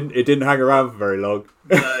that it didn't hang around for very long.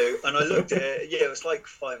 No, and I looked at it. Yeah, it was like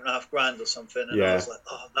 $5,500 or something, and I was like,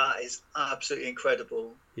 "Oh, that is absolutely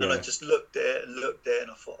incredible." Yeah. And I just looked at it, and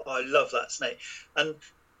I thought, "Oh, I love that snake," and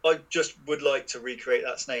I just would like to recreate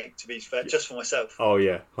that snake, to be fair, just for myself. Oh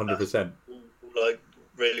yeah, 100%. All I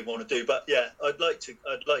really want to do, but yeah, I'd like to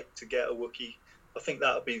get a Wookiee. I think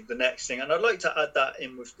that would be the next thing, and I'd like to add that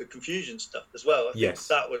in with the Confusion stuff as well. I think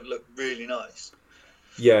that would look really nice.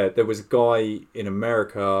 Yeah, there was a guy in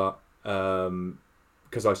America,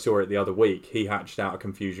 because I saw it the other week. He hatched out a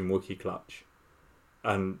Confusion Wookiee clutch,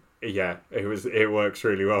 and yeah, it works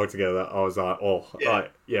really well together. I was like,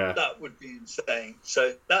 that would be insane.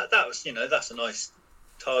 So that was that's a nice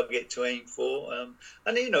target to aim for, and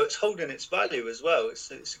it's holding its value as well.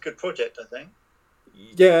 It's a good project, I think.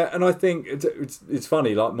 Yeah, and I think it's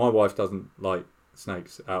funny. Like, my wife doesn't like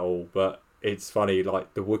snakes at all, but it's funny.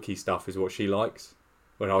 Like, the Wookiee stuff is what she likes.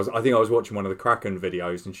 I think I was watching one of the Kraken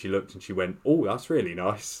videos, and she looked and she went, "Oh, that's really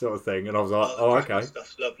nice," sort of thing. And I was like, "Oh, okay."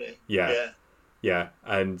 Stuff's lovely. Yeah,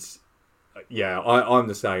 and I'm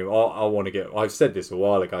the same. I want to get. I've said this a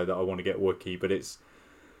while ago that I want to get Wookiee, but it's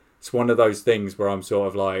one of those things where I'm sort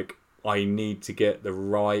of like, I need to get the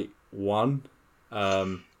right one.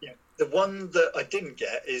 The one that I didn't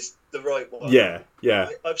get is the right one. Yeah.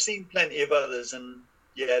 I've seen plenty of others, and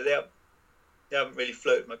they haven't really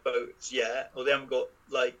floated my boats yet, or they haven't got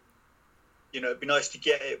like, it'd be nice to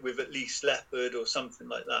get it with at least leopard or something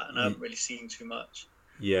like that, and I haven't really seen too much.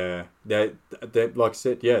 Yeah, they're like I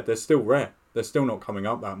said, yeah, they're still rare. They're still not coming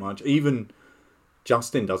up that much. Even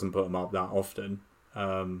Justin doesn't put them up that often.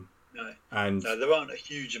 No, there aren't a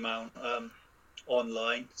huge amount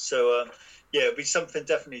online. So it'd be something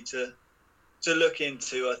definitely to look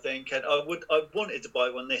into, I think. And I wanted to buy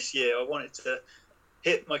one this year. I wanted to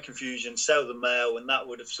hit my confusion, sell the male, and that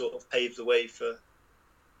would have sort of paved the way for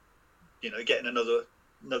getting another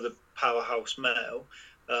powerhouse male.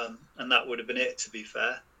 And that would have been it, to be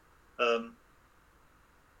fair.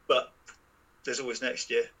 But there's always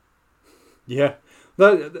next year. Yeah,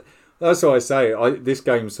 that's what I say. This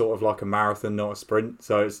game's sort of like a marathon, not a sprint.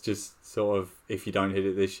 So it's just sort of, if you don't hit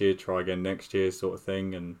it this year, try again next year, sort of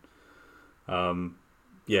thing. And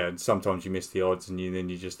sometimes you miss the odds, and then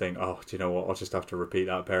you just think, oh, do you know what? I'll just have to repeat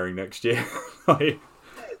that pairing next year. Yeah,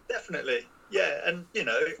 definitely. Yeah, and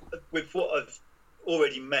with what I've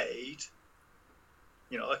already made,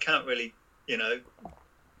 I can't really,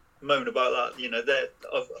 moan about that.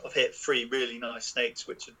 I've hit 3 really nice snakes,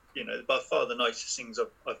 which are, by far the nicest things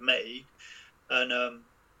I've made, and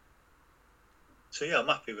so I'm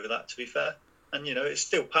happy with that, to be fair. And it's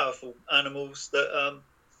still powerful animals that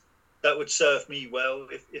would serve me well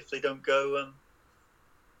if they don't go.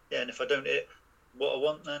 And if I don't hit what I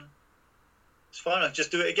want, then it's fine. I'll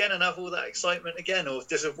just do it again and have all that excitement again, or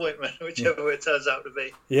disappointment, whichever it turns out to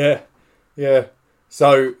be. Yeah, yeah.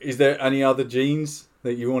 So, is there any other genes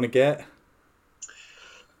that you want to get?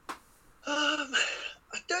 I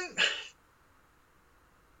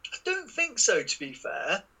don't think so, to be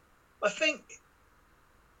fair. I think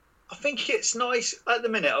it's nice at the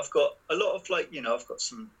minute. I've got a lot of I've got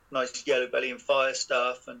some nice yellow belly and fire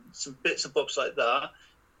stuff and some bits and bobs like that,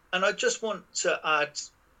 and I just want to add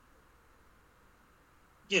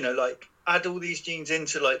add all these genes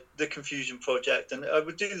into the Confusion project, and I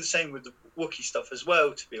would do the same with the Wookiee stuff as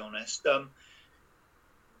well, to be honest.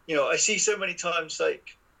 I see so many times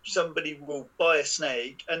somebody will buy a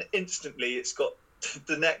snake and instantly it's got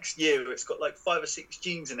the next year it's got 5 or 6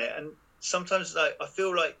 genes in it, and sometimes I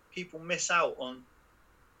feel like people miss out on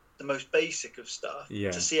the most basic of stuff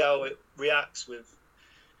to see how it reacts with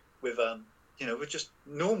just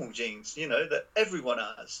normal genes that everyone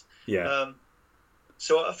has.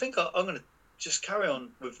 So I think I'm going to just carry on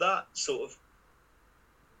with that sort of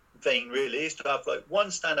vein, really, is to have one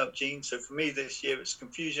standout gene. So for me this year it's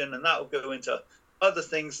Confusion, and that will go into other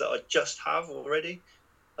things that I just have already.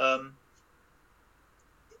 Because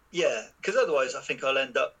otherwise I think I'll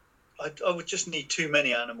end up, I would just need too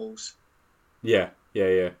many animals. Yeah.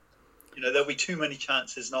 There'll be too many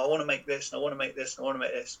chances, and I want to make this, and I want to make this, and I want to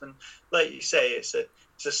make this. And like you say, it's a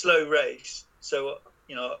slow race. So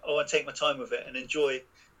I want to take my time with it and enjoy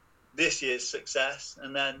this year's success,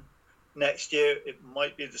 and then next year it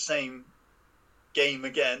might be the same game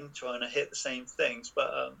again, trying to hit the same things.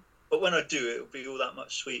 But when I do, it'll be all that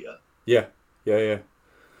much sweeter. Yeah,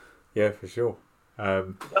 for sure.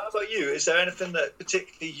 How about you? Is there anything that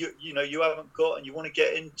particularly you haven't got and you want to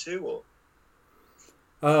get into, or?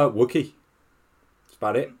 Wookiee. That's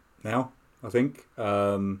about it now, I think.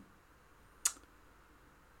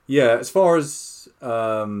 As far as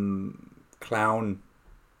Clown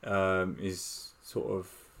is sort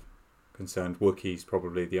of concerned, Wookiee's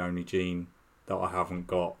probably the only gene that I haven't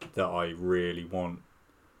got that I really want.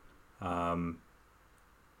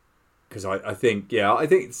 Because I think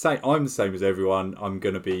I'm the same as everyone. I'm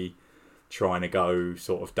going to be trying to go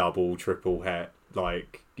sort of double, triple het,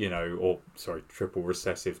 triple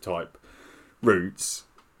recessive type routes.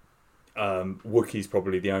 Wookiee's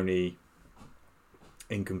probably the only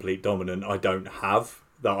incomplete dominant I don't have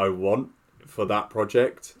that I want for that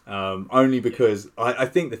project. Only because I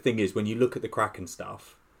think the thing is, when you look at the Kraken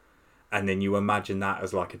stuff and then you imagine that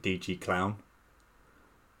as like a DG Clown,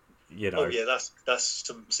 Oh yeah, that's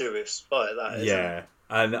some serious fire, that is. Yeah.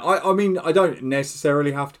 And I mean, I don't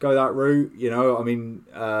necessarily have to go that route, I mean,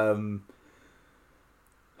 I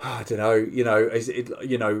don't know, is it,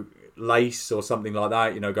 lace or something like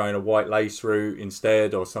that, going a white lace route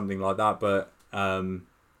instead or something like that. But I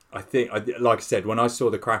think, like I said, when I saw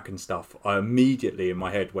the Kraken stuff, I immediately in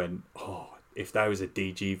my head went, oh, if there was a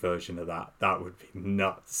DG version of that, that would be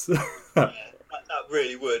nuts. That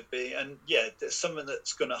really would be. And there's something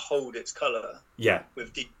that's going to hold its colour. Yeah.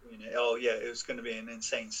 With DG in it. Oh yeah, it was going to be an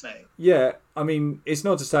insane snake. Yeah, I mean, it's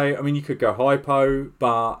not to say, I mean, you could go hypo,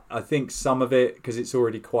 but I think some of it, because it's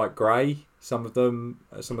already quite grey, some of the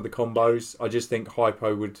combos, I just think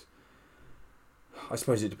hypo would, I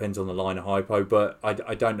suppose it depends on the line of hypo, but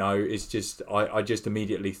I don't know. It's just I just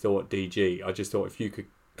immediately thought DG. I just thought if you could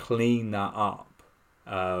clean that up,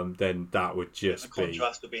 then that would just the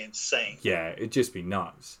contrast would be insane. Yeah, it'd just be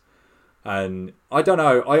nuts. And I don't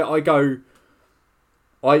know.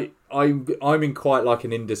 I'm in quite like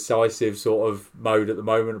an indecisive sort of mode at the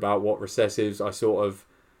moment about what recessives. I sort of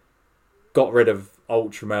got rid of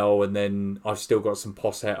Ultramel, and then I've still got some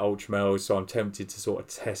Posset Ultramels, so I'm tempted to sort of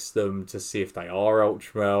test them to see if they are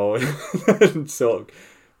Ultramel and sort of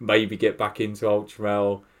maybe get back into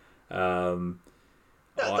Ultramel.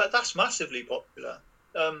 That's massively popular.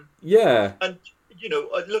 Yeah. And, you know,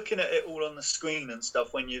 looking at it all on the screen and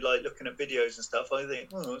stuff, when you're like looking at videos and stuff, I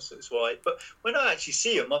think, oh, it's right. But when I actually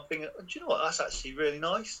see them, I think, do you know what, that's actually really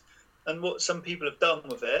nice. And what some people have done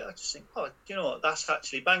with it, I just think, oh, do you know what, that's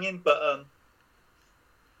actually banging. But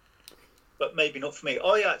maybe not for me.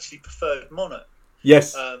 I actually preferred Monarch.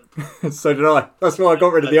 Yes, so did I. That's why I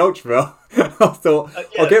got rid of the Ultramel. I thought,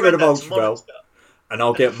 I'll get rid of Ultramel and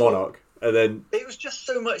I'll get Monarch. And then it was just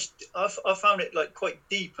so much. I found it like quite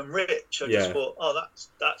deep and rich. I just thought, oh,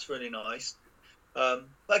 that's really nice. But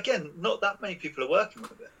again, not that many people are working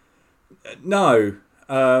with it. No,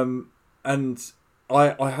 and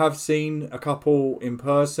I have seen a couple in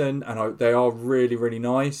person, and they are really, really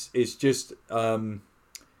nice. It's just,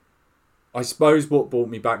 I suppose what brought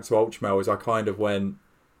me back to Ultramel is I kind of went,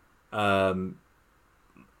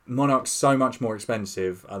 Monarch's so much more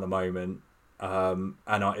expensive at the moment. And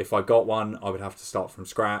if I got one, I would have to start from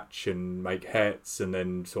scratch and make hets and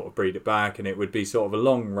then sort of breed it back, and it would be sort of a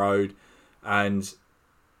long road. And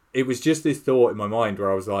it was just this thought in my mind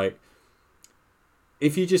where I was like,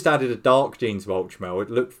 if you just added a dark gene to Ultramel, it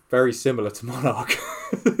looked very similar to Monarch.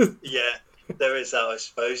 Yeah, there is that, I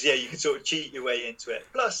suppose. Yeah, you can sort of cheat your way into it.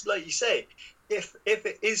 Plus, like you say, if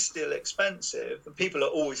it is still expensive, and people are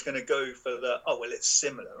always going to go for it's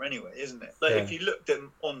similar anyway, isn't it? Like if you looked at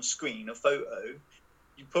them on screen, a photo,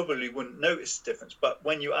 you probably wouldn't notice the difference. But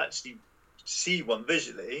when you actually see one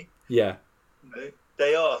visually, yeah, you know,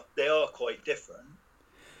 they are quite different.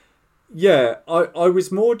 Yeah, I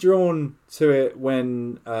was more drawn to it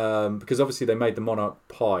when because obviously they made the Monarch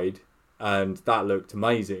pied, and that looked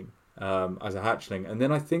amazing as a hatchling. And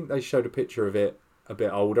then I think they showed a picture of it a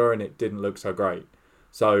bit older, and it didn't look so great.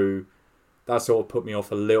 So that sort of put me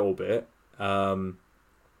off a little bit.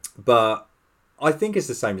 But I think it's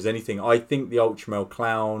the same as anything. I think the Ultramel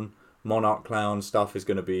Clown, Monarch Clown stuff is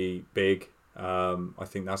going to be big. I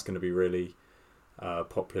think that's going to be really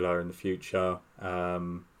popular in the future.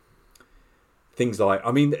 Things like,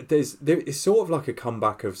 I mean, it's sort of like a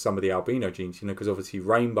comeback of some of the albino genes, you know, because obviously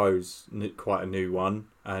Rainbow's quite a new one,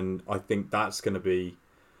 and I think that's going to be.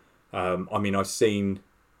 I mean, I've seen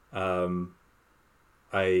I'm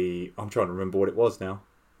trying to remember what it was now.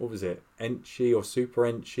 What was it? Enchi or Super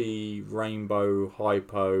Enchi Rainbow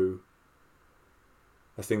Hypo.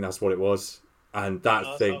 I think that's what it was, and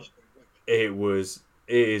that thing, it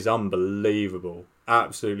is unbelievable,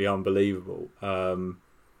 absolutely unbelievable.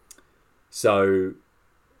 So,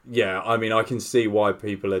 yeah, I mean, I can see why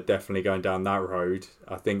people are definitely going down that road.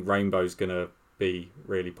 I think Rainbow's going to be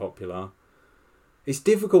really popular. It's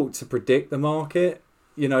difficult to predict the market,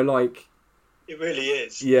 you know, like... It really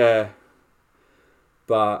is. Yeah.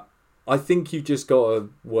 But I think you just got to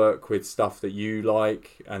work with stuff that you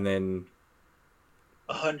like, and then...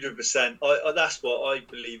 100%. That's what I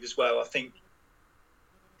believe as well. I think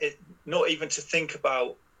not even to think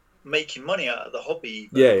about making money out of the hobby.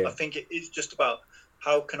 Yeah. I think it is just about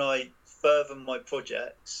how can I further my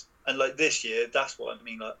projects. And like this year, that's what I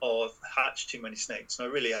mean. Like, I've hatched too many snakes, and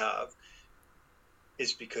I really have.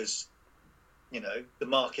 Is because, you know, the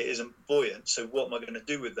market isn't buoyant. So what am I going to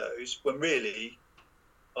do with those? When really,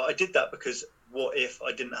 I did that because what if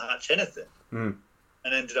I didn't hatch anything and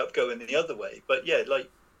ended up going the other way? But yeah, like,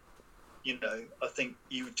 you know, I think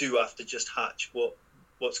you do have to just hatch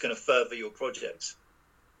what's going to further your projects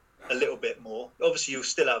a little bit more. Obviously, you'll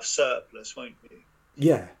still have surplus, won't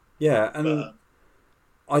you? Yeah, and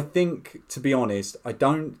I think, to be honest, I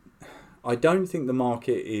don't think the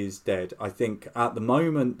market is dead. I think at the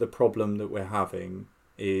moment the problem that we're having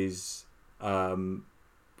is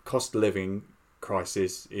cost of living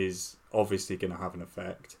crisis is obviously going to have an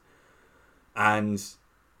effect, and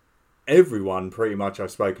everyone pretty much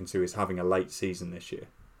I've spoken to is having a late season this year.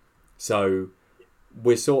 So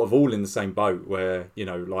we're sort of all in the same boat where, you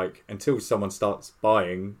know, like, until someone starts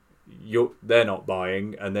buying, they're not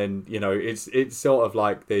buying, and then, you know, it's sort of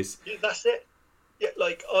like this. Yeah, that's it. Yeah,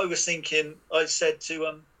 like I was thinking, I said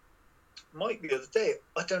to Mike the other day,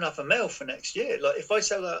 I don't have a male for next year. Like, if I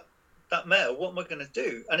sell that male, what am I going to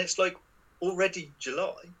do? And it's like already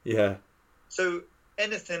July. Yeah. So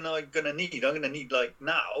anything I'm going to need like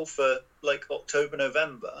now for like October,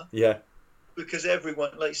 November. Yeah. Because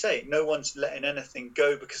everyone, like you say, no one's letting anything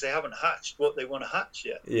go because they haven't hatched what they want to hatch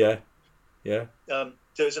yet. Yeah. Yeah. So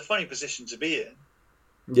it's a funny position to be in.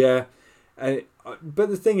 Yeah. But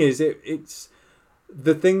the thing is, it's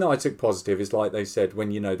the thing that I took positive is, like they said, when,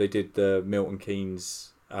 they did the Milton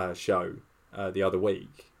Keynes show the other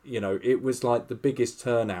week, it was like the biggest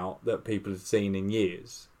turnout that people had seen in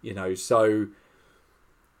years, so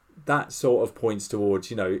that sort of points towards,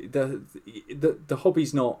 the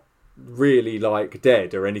hobby's not really like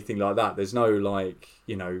dead or anything like that. There's no like,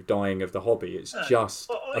 dying of the hobby. It's just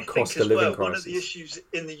a cost of living crisis. One of the issues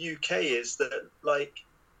in the UK is that like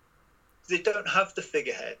they don't have the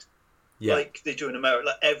figurehead like they do in America.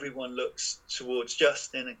 Like everyone looks towards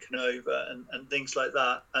Justin and Canova and things like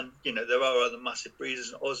that. And there are other massive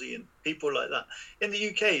breeders and Aussie and people like that. In the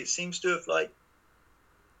UK, it seems to have like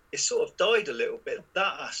it's sort of died a little bit,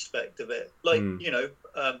 that aspect of it. Like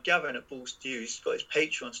Gavin at Balls to You, he's got his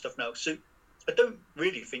Patreon stuff now. So I don't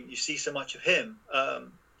really think you see so much of him.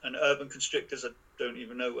 And Urban Constrictors, I don't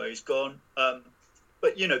even know where he's gone.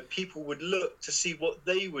 But people would look to see what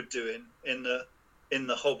they were doing in the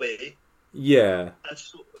hobby. Yeah. And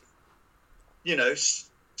sort of,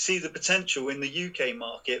 see the potential in the UK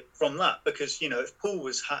market from that. Because, if Paul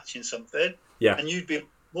was hatching something and you'd be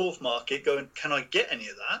Morph market going, can I get any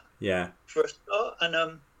of that? Yeah. For a start.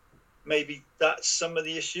 And maybe that's some of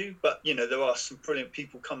the issue. But, there are some brilliant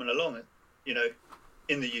people coming along, in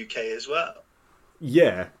the UK as well.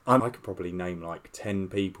 Yeah. I could probably name like 10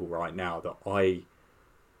 people right now that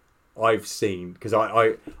I've seen, because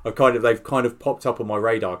they've kind of popped up on my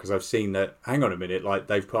radar because I've seen that, hang on a minute, like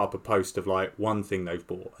they've put up a post of like one thing they've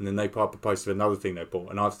bought and then they put up a post of another thing they've bought,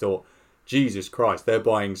 and I've thought, Jesus Christ, they're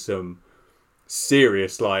buying some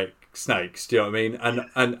serious like snakes, do you know what I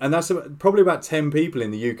mean? And that's probably about 10 people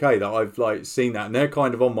in the UK that I've like seen that, and they're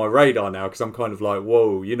kind of on my radar now because I'm kind of like,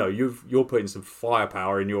 whoa, you're putting some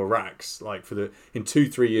firepower in your racks, like in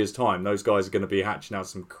 2-3 years time those guys are going to be hatching out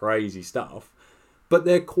some crazy stuff. But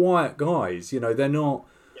they're quiet guys, they're not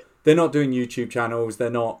doing YouTube channels, they're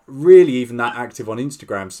not really even that active on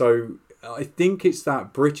Instagram. So I think it's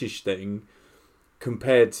that British thing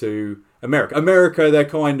compared to America. America, they're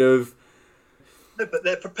kind of... No, but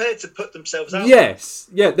they're prepared to put themselves out. Yes,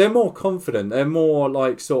 yeah, they're more confident. They're more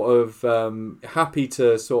like sort of happy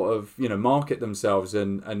to sort of, market themselves.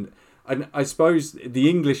 And I suppose the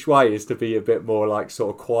English way is to be a bit more like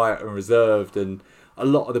sort of quiet and reserved, and a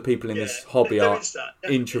lot of the people in this hobby are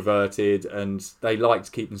introverted and they like to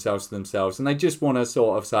keep themselves to themselves, and they just want to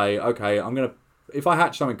sort of say, okay, if I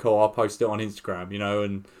hatch something cool, I'll post it on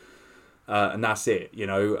Instagram, and that's it,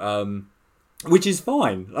 which is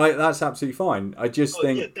fine. Like, that's absolutely fine. I just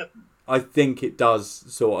I think it does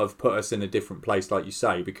sort of put us in a different place, like you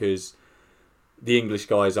say, because the English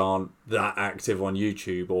guys aren't that active on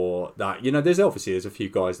YouTube or that, there's a few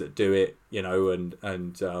guys that do it, and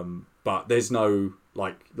but there's no,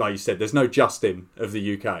 like you said, there's no Justin of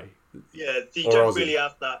the UK. Yeah, you don't really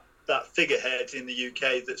have that figurehead in the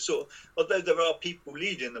UK that sort of, although there are people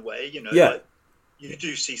leading the way, like you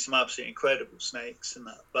do see some absolutely incredible snakes and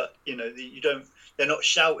that, but they're not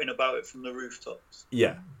shouting about it from the rooftops.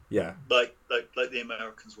 Yeah. Like the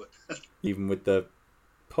Americans would. Even with the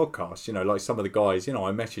podcast, like some of the guys,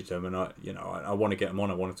 I message them and I want to get them on,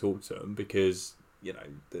 I want to talk to them because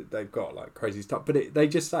they've got like crazy stuff, but they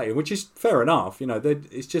just say, which is fair enough,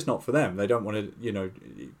 it's just not for them. They don't want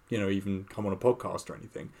to even come on a podcast or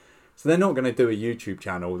anything, so they're not going to do a YouTube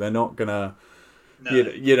channel. They're not going to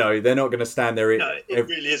they're not going to stand there. No, it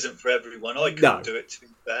really isn't for everyone. I couldn't do it, to be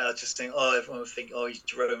fair. I just think, everyone would think, he's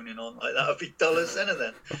droning on like that. I'd be dull as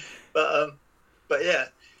anything. But yeah.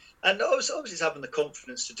 And I was obviously having the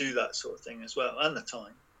confidence to do that sort of thing as well, and the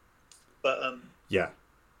time. But yeah.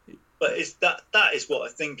 But that is what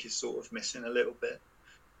I think is sort of missing a little bit,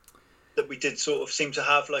 that we did sort of seem to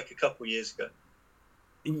have like a couple of years ago.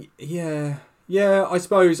 Yeah. I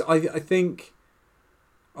suppose I think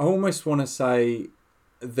I almost want to say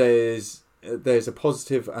there's a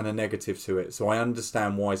positive and a negative to it. So I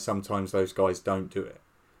understand why sometimes those guys don't do it,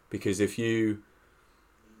 because if you...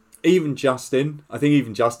 Even Justin, I think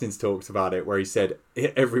even Justin's talked about it, where he said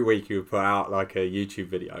every week he would put out like a YouTube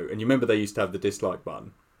video. And you remember they used to have the dislike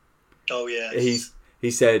button? Oh, yeah.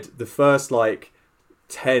 He said the first like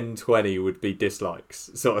 10, 20 would be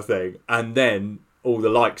dislikes sort of thing. And then all the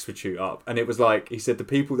likes would shoot up. And it was like, he said the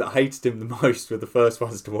people that hated him the most were the first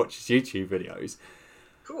ones to watch his YouTube videos.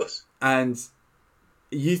 Of course. And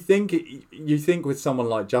you think with someone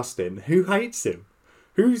like Justin, who hates him?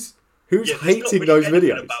 Who's hating really those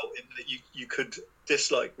videos? About him that you could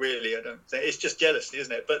dislike, really. I don't think it's just jealousy,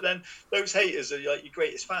 isn't it? But then those haters are like your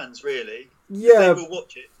greatest fans, really. Yeah, they will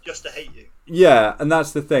watch it just to hate you. Yeah, and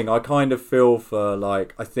that's the thing. I kind of feel for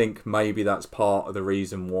like, I think maybe that's part of the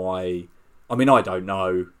reason why. I mean, I don't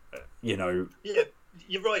know, you know. Yeah,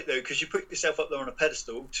 you're right though, because you put yourself up there on a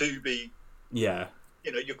pedestal to be. Yeah.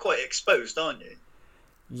 You know, you're quite exposed, aren't you?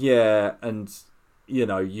 Yeah, and you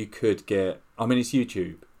know, you could get. I mean, it's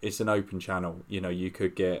YouTube. It's an open channel. You know, you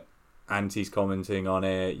could get antis commenting on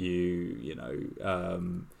it. You know,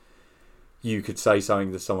 you could say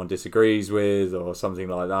something that someone disagrees with or something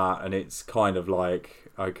like that, and it's kind of like,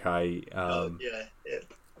 okay. Yeah,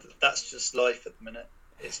 that's just life at the minute.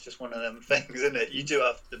 It's just one of them things, isn't it? You do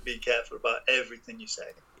have to be careful about everything you say.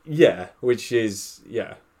 Yeah, which is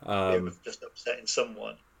just upsetting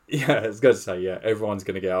someone. Yeah, I was going to say, yeah, everyone's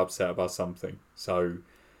going to get upset about something. So,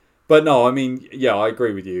 but no, I mean, yeah, I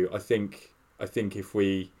agree with you. I think it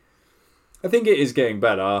is getting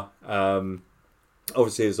better.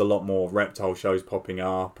 Obviously, there's a lot more reptile shows popping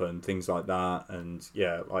up and things like that. And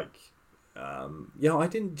yeah, like, I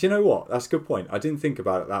didn't. Do you know what? That's a good point. I didn't think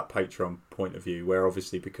about it that Patreon point of view, where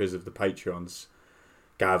obviously because of the Patreons,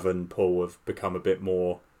 Gav and Paul have become a bit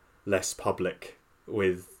less public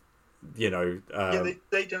with, you know.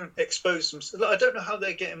 They don't expose themselves. I don't know how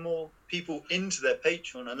they're getting more people into their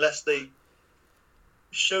Patreon unless they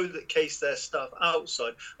show that case their stuff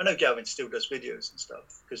outside. I know Gavin still does videos and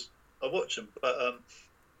stuff because I watch them, but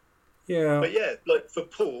like for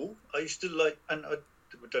Paul, I used to like, and I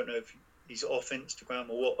don't know if he's off Instagram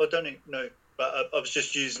or what. I don't even know, but I was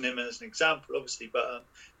just using him as an example, obviously. But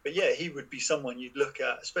yeah, he would be someone you'd look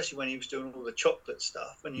at, especially when he was doing all the chocolate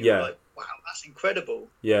stuff, and you're like, wow, that's incredible.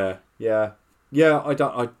 Yeah.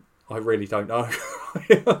 I really don't know.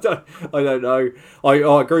 I don't know.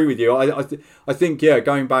 I agree with you. I think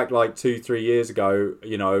going back like 2-3 years ago,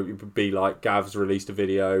 you know, it would be like Gav's released a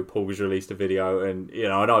video, Paul's released a video, and you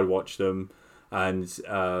know, and I'd watch them, and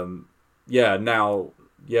now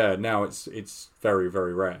it's very,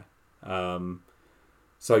 very rare.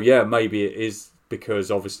 So yeah, maybe it is because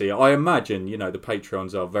obviously I imagine, you know, the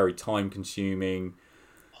Patreons are very time consuming.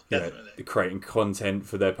 Creating content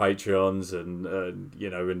for their Patreons and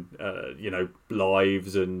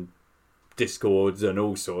lives and Discords and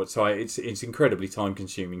all sorts. So it's incredibly time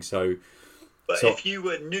consuming. So if you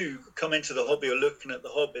were new, come into the hobby or looking at the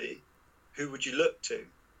hobby, who would you look to?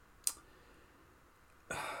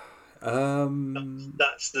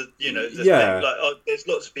 That's the thing. Like, there's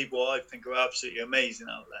lots of people I think are absolutely amazing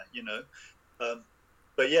out there, you know.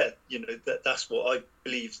 But yeah, you know, that's what I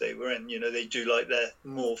believe they were in. You know, they do like their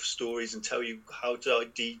morph stories and tell you how to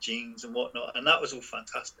ID genes and whatnot, and that was all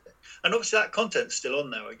fantastic. And obviously that content's still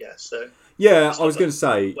on there, I guess. So yeah, I was going to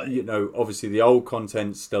say, you know, obviously the old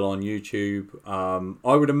content's still on YouTube.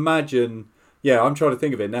 I would imagine. Yeah, I'm trying to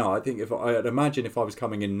think of it now. I think if I was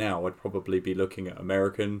coming in now, I'd probably be looking at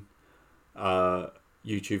American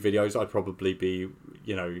YouTube videos. I'd probably be,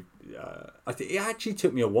 you know, I think it actually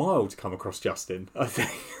took me a while to come across Justin. I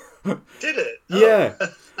think. Did it? Oh. Yeah,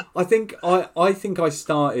 I think I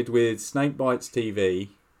started with Snake Bites TV,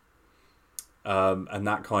 and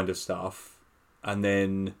that kind of stuff, and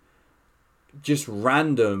then just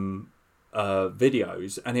random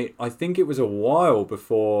videos, and I think it was a while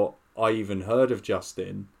before I even heard of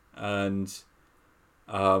Justin, and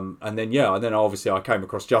then obviously I came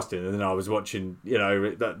across Justin, and then I was watching, you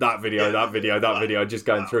know, that video, just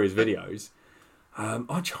going through his videos. I'm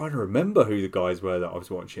trying to remember who the guys were that I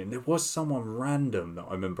was watching. There was someone random that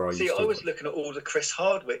I remember. I was looking at all the Chris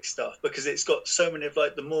Hardwick stuff because it's got so many of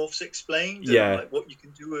like the morphs explained and like what you can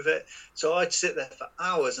do with it. So I'd sit there for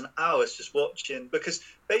hours and hours just watching, because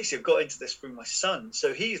basically I've got into this through my son.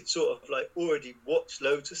 So he sort of like already watched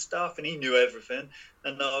loads of stuff and he knew everything,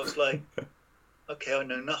 and I was like, okay, I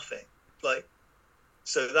know nothing. Like,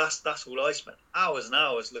 so that's all I spent hours and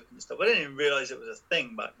hours looking at stuff. I didn't even realise it was a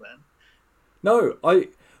thing back then. No,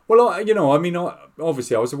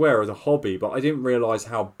 obviously I was aware of the hobby, but I didn't realise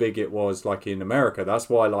how big it was, like in America. That's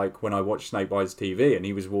why, like, when I watched Snake Bites TV and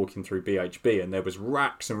he was walking through BHB and there was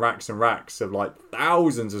racks and racks and racks of like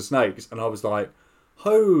thousands of snakes, and I was like,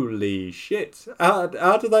 holy shit! How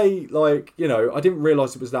do they, like, you know? I didn't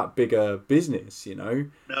realise it was that big a business, you know.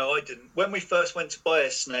 No, I didn't. When we first went to buy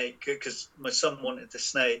a snake, because my son wanted the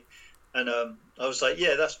snake. And I was like,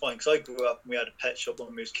 yeah, that's fine, because I grew up and we had a pet shop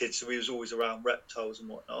when we was kids, so we was always around reptiles and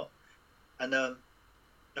whatnot. And I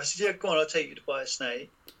said, yeah, go on, I'll take you to buy a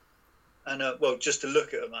snake. And well, just to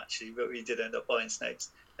look at them actually, but we did end up buying snakes.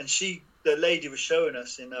 And the lady was showing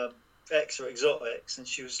us in X or Exotics, and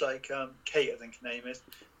she was like, Kate, I think her name is.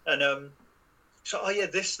 And so, oh yeah,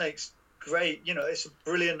 this snake's great. You know, it's a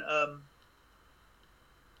brilliant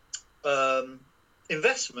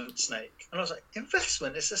investment snake. And I was like,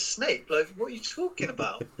 investment? It's a snake. Like, what are you talking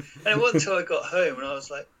about? And it wasn't until I got home and I was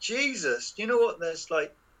like, Jesus, you know what? There's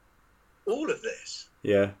like all of this.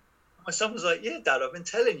 Yeah. My son was like, yeah, Dad, I've been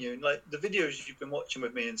telling you, and like the videos you've been watching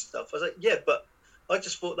with me and stuff. I was like, yeah, but I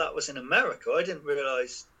just thought that was in America. I didn't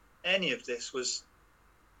realize any of this was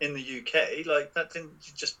in the UK. Like, that didn't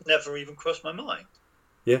just never even cross my mind.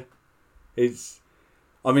 Yeah.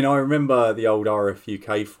 I mean, I remember the old RF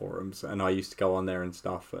UK forums, and I used to go on there and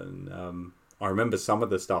stuff, and I remember some of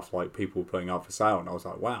the stuff like people putting up for sale, and I was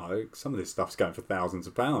like, wow, some of this stuff's going for thousands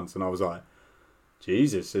of pounds, and I was like,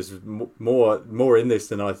 Jesus, there's more in this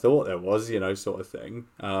than I thought there was, sort of thing.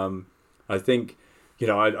 I think,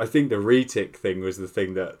 I think the retic thing was the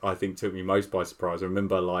thing that I think took me most by surprise. I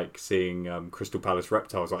remember like seeing Crystal Palace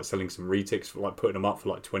Reptiles like selling some retics for like putting them up for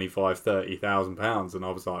like £25,000-30,000 and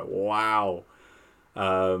I was like, wow.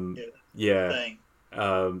 Yeah.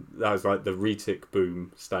 That was like the retic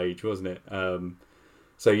boom stage, wasn't it?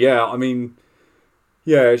 So yeah, I mean,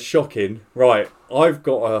 yeah, it's shocking. Right, I've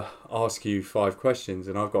got to ask you 5 questions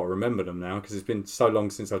and I've got to remember them now because it's been so long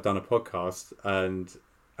since I've done a podcast and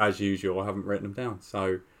as usual I haven't written them down.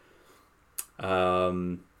 So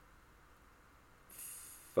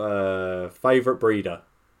favourite breeder?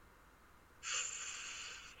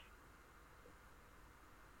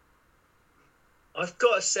 I've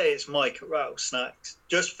got to say it's Mike at Rattlesnacks,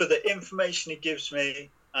 just for the information he gives me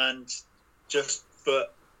and just for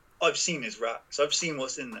I've seen his racks. I've seen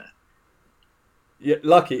what's in there. Yeah,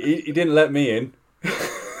 lucky. He didn't let me in.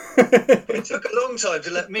 It took a long time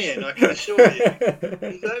to let me in, I can assure you.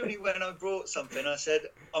 It was only when I brought something, I said,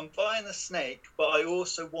 I'm buying the snake, but I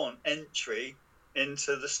also want entry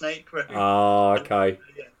into the snake room. Oh, okay.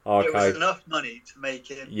 Okay. It was enough money to make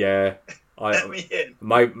him let me in.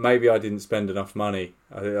 Maybe I didn't spend enough money.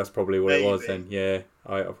 I think that's probably what it was then. Yeah,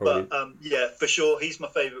 I probably. But yeah, for sure, he's my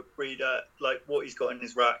favourite breeder. Like what he's got in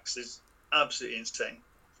his racks is absolutely insane.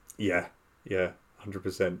 Yeah,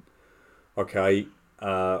 100%. Okay,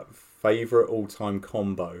 favourite all-time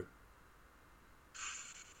combo.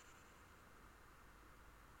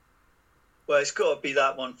 Well, it's got to be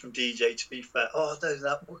that one from DJ. To be fair, oh no,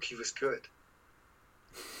 that Wookiee was good.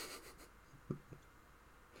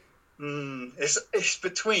 It's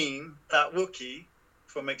between that Wookiee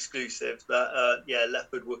from Exclusive, that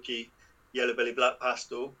leopard Wookiee, yellow belly black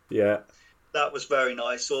pastel. Yeah, that was very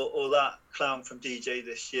nice. Or that clown from DJ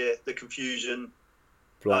this year, the Confusion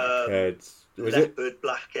blackheads. Was leopard it?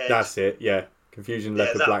 Blackhead. That's it. Yeah, Confusion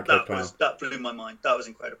leopard blackhead clown. That blew my mind. That was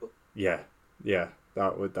incredible. Yeah,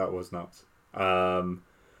 that was nuts.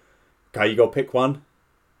 Okay, you got to pick one.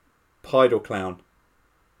 Pied or clown?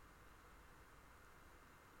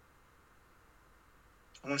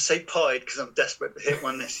 I'm going to say pied because I'm desperate to hit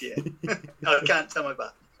one this year. I can't turn my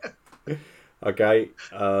back. Okay,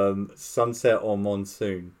 sunset or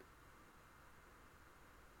monsoon?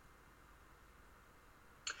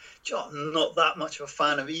 I'm not that much of a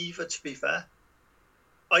fan of either, to be fair.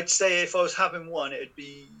 I'd say if I was having one, it'd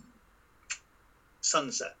be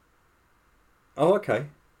sunset. Oh, okay.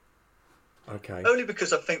 Only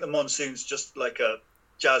because I think the monsoon's just like a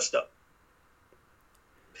jazzed up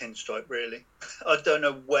pinstripe, really. I don't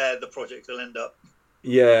know where the project will end up.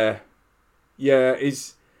 Yeah,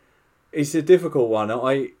 it's a difficult one.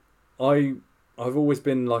 I've always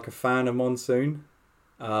been like a fan of monsoon,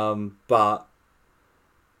 but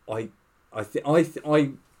I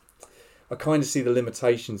kind of see the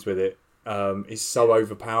limitations with it. It's so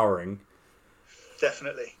overpowering.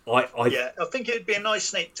 Definitely. I think it'd be a nice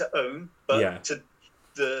snake to own, but to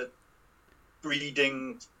the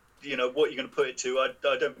breeding, what you're going to put it to, I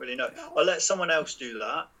don't really know. I'll let someone else do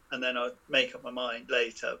that, and then I'll make up my mind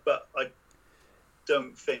later. But I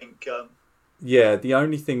don't think. The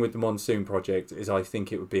only thing with the monsoon project is I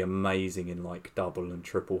think it would be amazing in like double and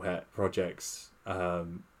triple het projects.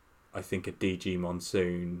 I think a DG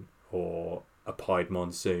monsoon or a pied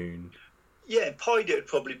monsoon. Yeah, pied it would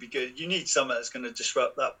probably be good. You need something that's going to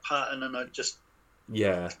disrupt that pattern, and I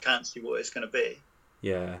can't see what it's going to be.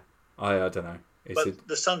 Yeah, I don't know.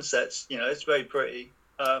 The sunsets, it's very pretty.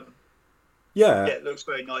 Yeah, it looks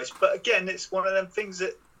very nice. But again, it's one of them things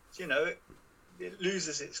that, it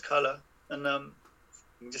loses its colour, and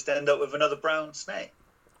you just end up with another brown snake.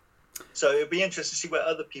 So it'll be interesting to see where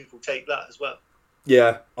other people take that as well.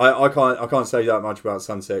 Yeah, I can't say that much about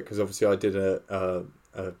sunset because obviously I did a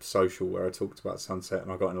social where I talked about sunset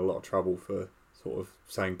and I got in a lot of trouble for sort of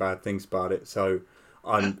saying bad things about it. So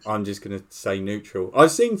I'm just going to say neutral.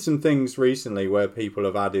 I've seen some things recently where people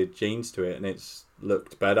have added genes to it and it's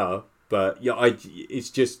looked better, but it's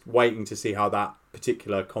just waiting to see how that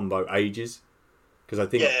particular combo ages Because I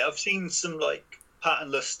think I've seen some like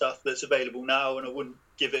patternless stuff that's available now, and I wouldn't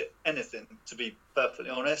give it anything, to be perfectly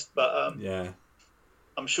honest. But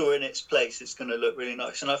I'm sure in its place it's going to look really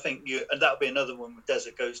nice, and I think and that'll be another one with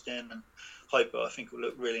Desert Ghost in and Hyper. I think will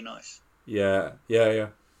look really nice. Yeah.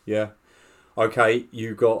 Okay,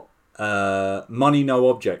 you got Money No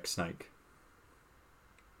Object Snake.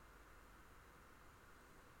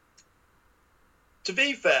 To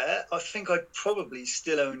be fair, I think I'd probably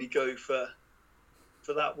still only go for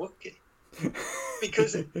that Wookiee.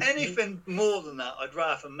 Because anything more than that I'd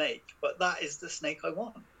rather make, but that is the snake I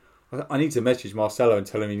want. I need to message Marcelo and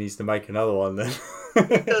tell him he needs to make another one then.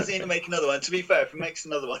 He does need to make another one. To be fair, if he makes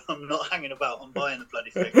another one, I'm not hanging about. I'm buying the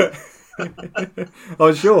bloody thing.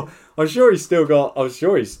 I'm sure he's still got.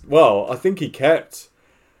 Well, I think he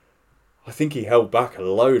held back a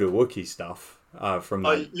load of Wookiee stuff from.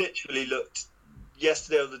 I literally looked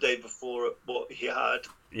yesterday or the day before at what he had.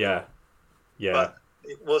 Yeah. But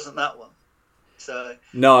it wasn't that one. So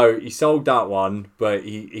no, he sold that one, but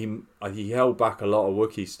he held back a lot of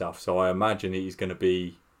Wookiee stuff. So I imagine he's going to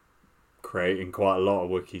be creating quite a lot of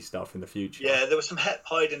Wookiee stuff in the future. Yeah, there was some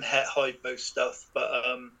hide both stuff, but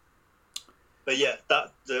yeah, a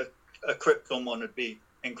Krypton one would be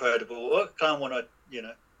incredible. Or a clown one,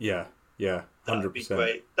 Yeah, 100%. That would be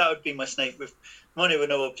great. That would be my snake with Money with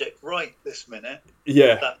No Object right this minute.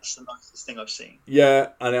 Yeah. That's the nicest thing I've seen. Yeah,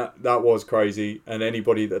 and that was crazy. And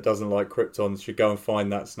anybody that doesn't like Kryptons should go and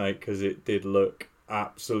find that snake because it did look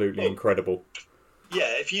absolutely incredible.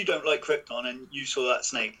 Yeah, if you don't like Krypton and you saw that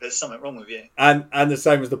snake, there's something wrong with you. And the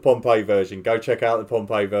same as the Pompeii version. Go check out the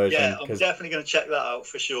Pompeii version. Yeah, I'm definitely going to check that out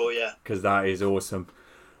for sure, yeah. Because that is awesome.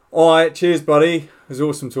 All right, cheers, buddy. It was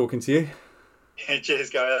awesome talking to you. Yeah, cheers,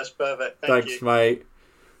 Gary. That's perfect. Thanks, mate.